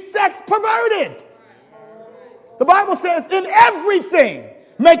see sex perverted. The Bible says, in everything,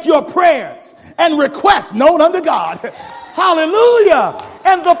 make your prayers and requests known unto God. Hallelujah.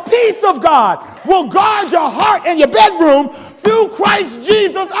 And the peace of God will guard your heart and your bedroom through Christ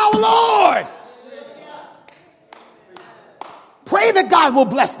Jesus our Lord. Pray that God will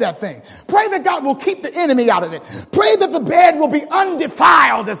bless that thing. Pray that God will keep the enemy out of it. Pray that the bed will be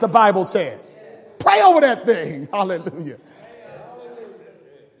undefiled, as the Bible says. Pray over that thing. Hallelujah.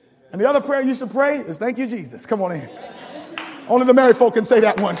 And the other prayer you should pray is thank you, Jesus. Come on in. Only the married folk can say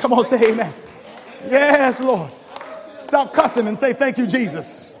that one. Come on, say amen. Yes, Lord. Stop cussing and say thank you,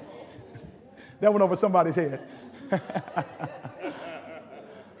 Jesus. That went over somebody's head.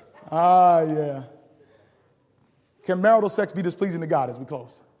 Yeah. Can marital sex be displeasing to God as we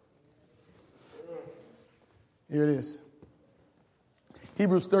close? Here it is.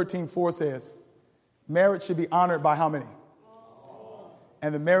 Hebrews 13:4 says, marriage should be honored by how many?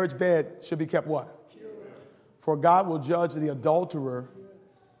 And the marriage bed should be kept what? For God will judge the adulterer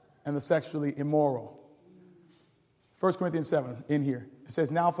and the sexually immoral. 1 Corinthians 7 in here. It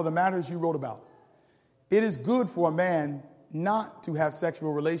says, now for the matters you wrote about, it is good for a man not to have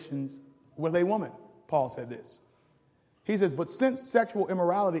sexual relations with a woman. Paul said this. He says, but since sexual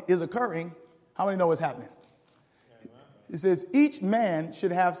immorality is occurring, how many know it's happening? He says, each man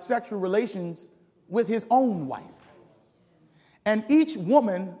should have sexual relations with his own wife, and each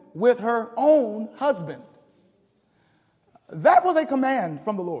woman with her own husband. That was a command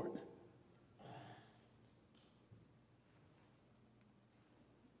from the Lord.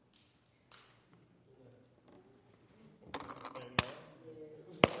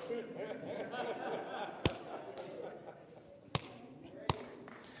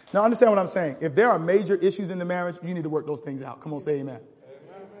 Now, understand what I'm saying. If there are major issues in the marriage, you need to work those things out. Come on, say amen.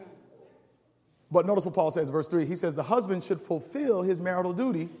 But notice what Paul says, verse 3. He says, the husband should fulfill his marital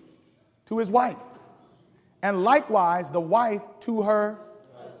duty to his wife, and likewise the wife to her.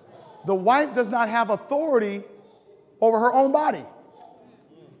 The wife does not have authority over her own body.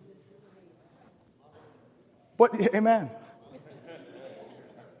 But, amen.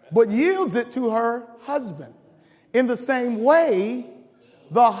 But yields it to her husband. In the same way,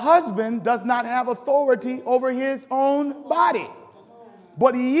 the husband does not have authority over his own body,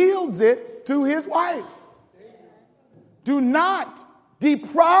 but yields it to his wife. Do not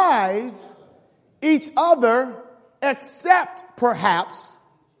deprive each other, except perhaps,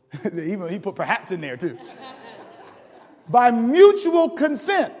 even he put perhaps in there too, by mutual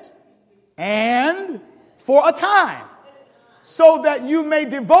consent and for a time, so that you may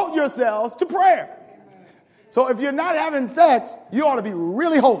devote yourselves to prayer. So if you're not having sex, you ought to be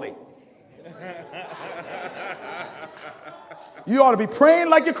really holy. You ought to be praying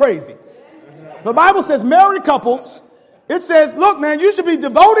like you're crazy. The Bible says married couples, it says, look, man, you should be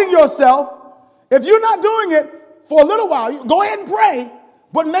devoting yourself. If you're not doing it for a little while, you go ahead and pray,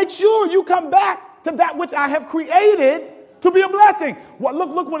 but make sure you come back to that which I have created to be a blessing. Well,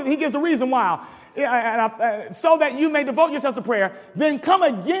 look what he gives the reason why. So that you may devote yourselves to prayer, then come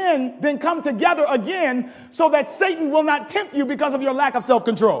together again, so that Satan will not tempt you because of your lack of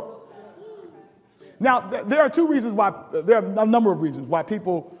self-control. Now, there are a number of reasons why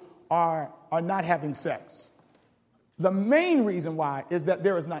people are not having sex. The main reason why is that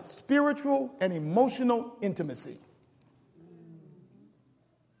there is not spiritual and emotional intimacy.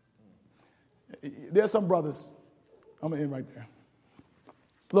 There's some brothers, I'm going to end right there.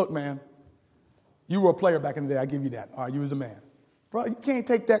 Look, man. You were a player back in the day. I give you that. All right, you was a man. Bro, you can't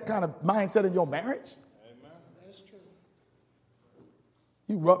take that kind of mindset in your marriage. Amen. That's true.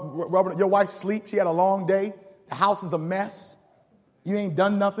 Your wife sleeps. She had a long day. The house is a mess. You ain't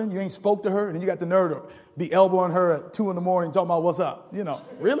done nothing. You ain't spoke to her. And then you got the nerve to be elbowing her at 2 a.m. talking about what's up. You know,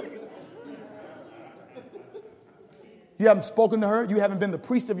 really? You haven't spoken to her. You haven't been the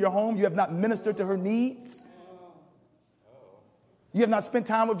priest of your home. You have not ministered to her needs. You have not spent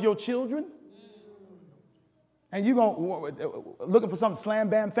time with your children. And you looking for something slam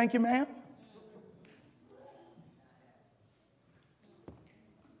bam, thank you, ma'am?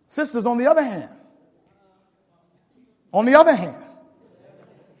 Sisters, on the other hand, how many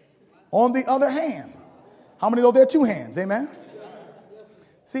know there are two hands, amen?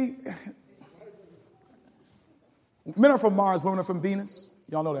 See, men are from Mars, women are from Venus.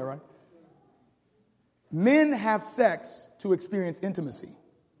 Y'all know that, right? Men have sex to experience intimacy.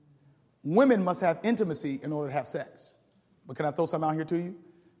 Women must have intimacy in order to have sex. But can I throw something out here to you?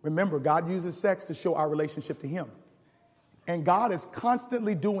 Remember, God uses sex to show our relationship to him. And God is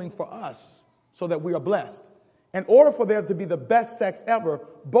constantly doing for us so that we are blessed. In order for there to be the best sex ever,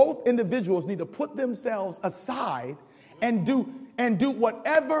 both individuals need to put themselves aside and do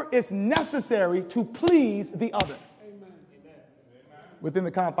whatever is necessary to please the other. Amen. Within the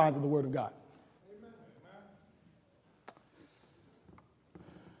confines of the Word of God.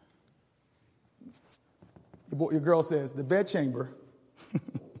 Your girl says, the bedchamber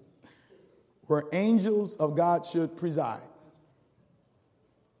where angels of God should preside.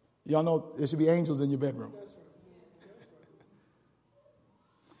 Y'all know there should be angels in your bedroom.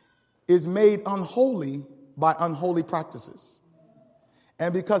 Is made unholy by unholy practices.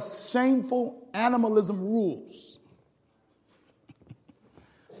 And because shameful animalism rules,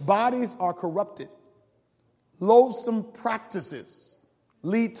 bodies are corrupted. Loathsome practices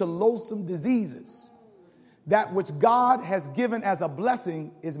lead to loathsome diseases. That which God has given as a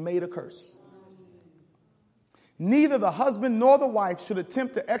blessing is made a curse. Neither the husband nor the wife should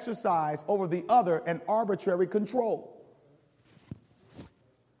attempt to exercise over the other an arbitrary control.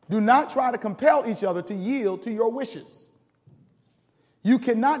 Do not try to compel each other to yield to your wishes. You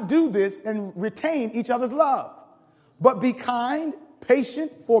cannot do this and retain each other's love. But be kind,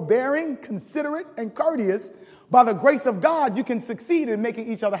 patient, forbearing, considerate, and courteous. By the grace of God, you can succeed in making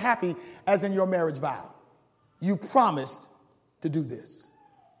each other happy as in your marriage vow. You promised to do this.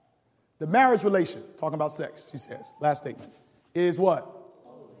 The marriage relation, talking about sex, she says, last statement, is what?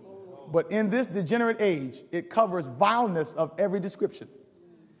 But in this degenerate age, it covers vileness of every description.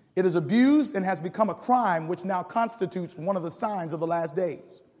 It is abused and has become a crime which now constitutes one of the signs of the last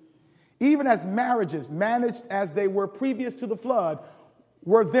days. Even as marriages managed as they were previous to the flood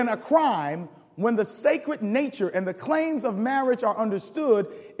were then a crime, when the sacred nature and the claims of marriage are understood,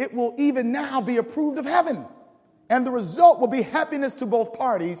 it will even now be approved of heaven. And the result will be happiness to both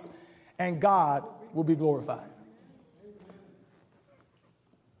parties, and God will be glorified.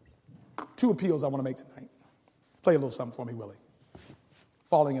 2 appeals I want to make tonight. Play a little something for me, Willie.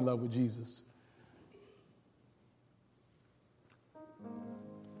 Falling in love with Jesus.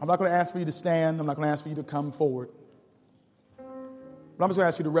 I'm not going to ask for you to stand. I'm not going to ask for you to come forward. But I'm just going to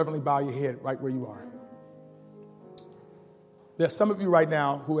ask you to reverently bow your head right where you are. There's some of you right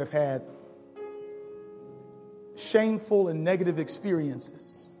now who have had shameful and negative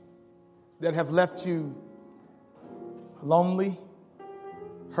experiences that have left you lonely,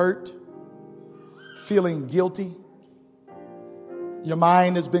 hurt, feeling guilty. Your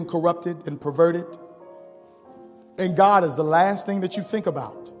mind has been corrupted and perverted. And God is the last thing that you think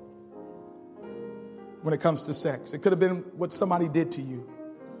about when it comes to sex. It could have been what somebody did to you.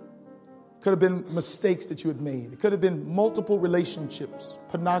 It could have been mistakes that you had made. It could have been multiple relationships,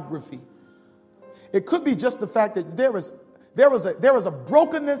 pornography. It could be just the fact that there is a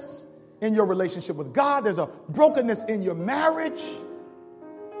brokenness in your relationship with God. There's a brokenness in your marriage.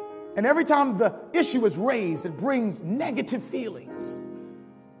 And every time the issue is raised, it brings negative feelings.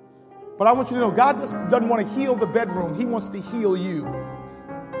 But I want you to know, God just doesn't want to heal the bedroom. He wants to heal you.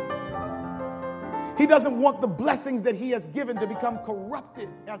 He doesn't want the blessings that he has given to become corrupted,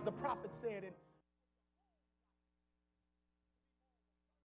 as the prophet said in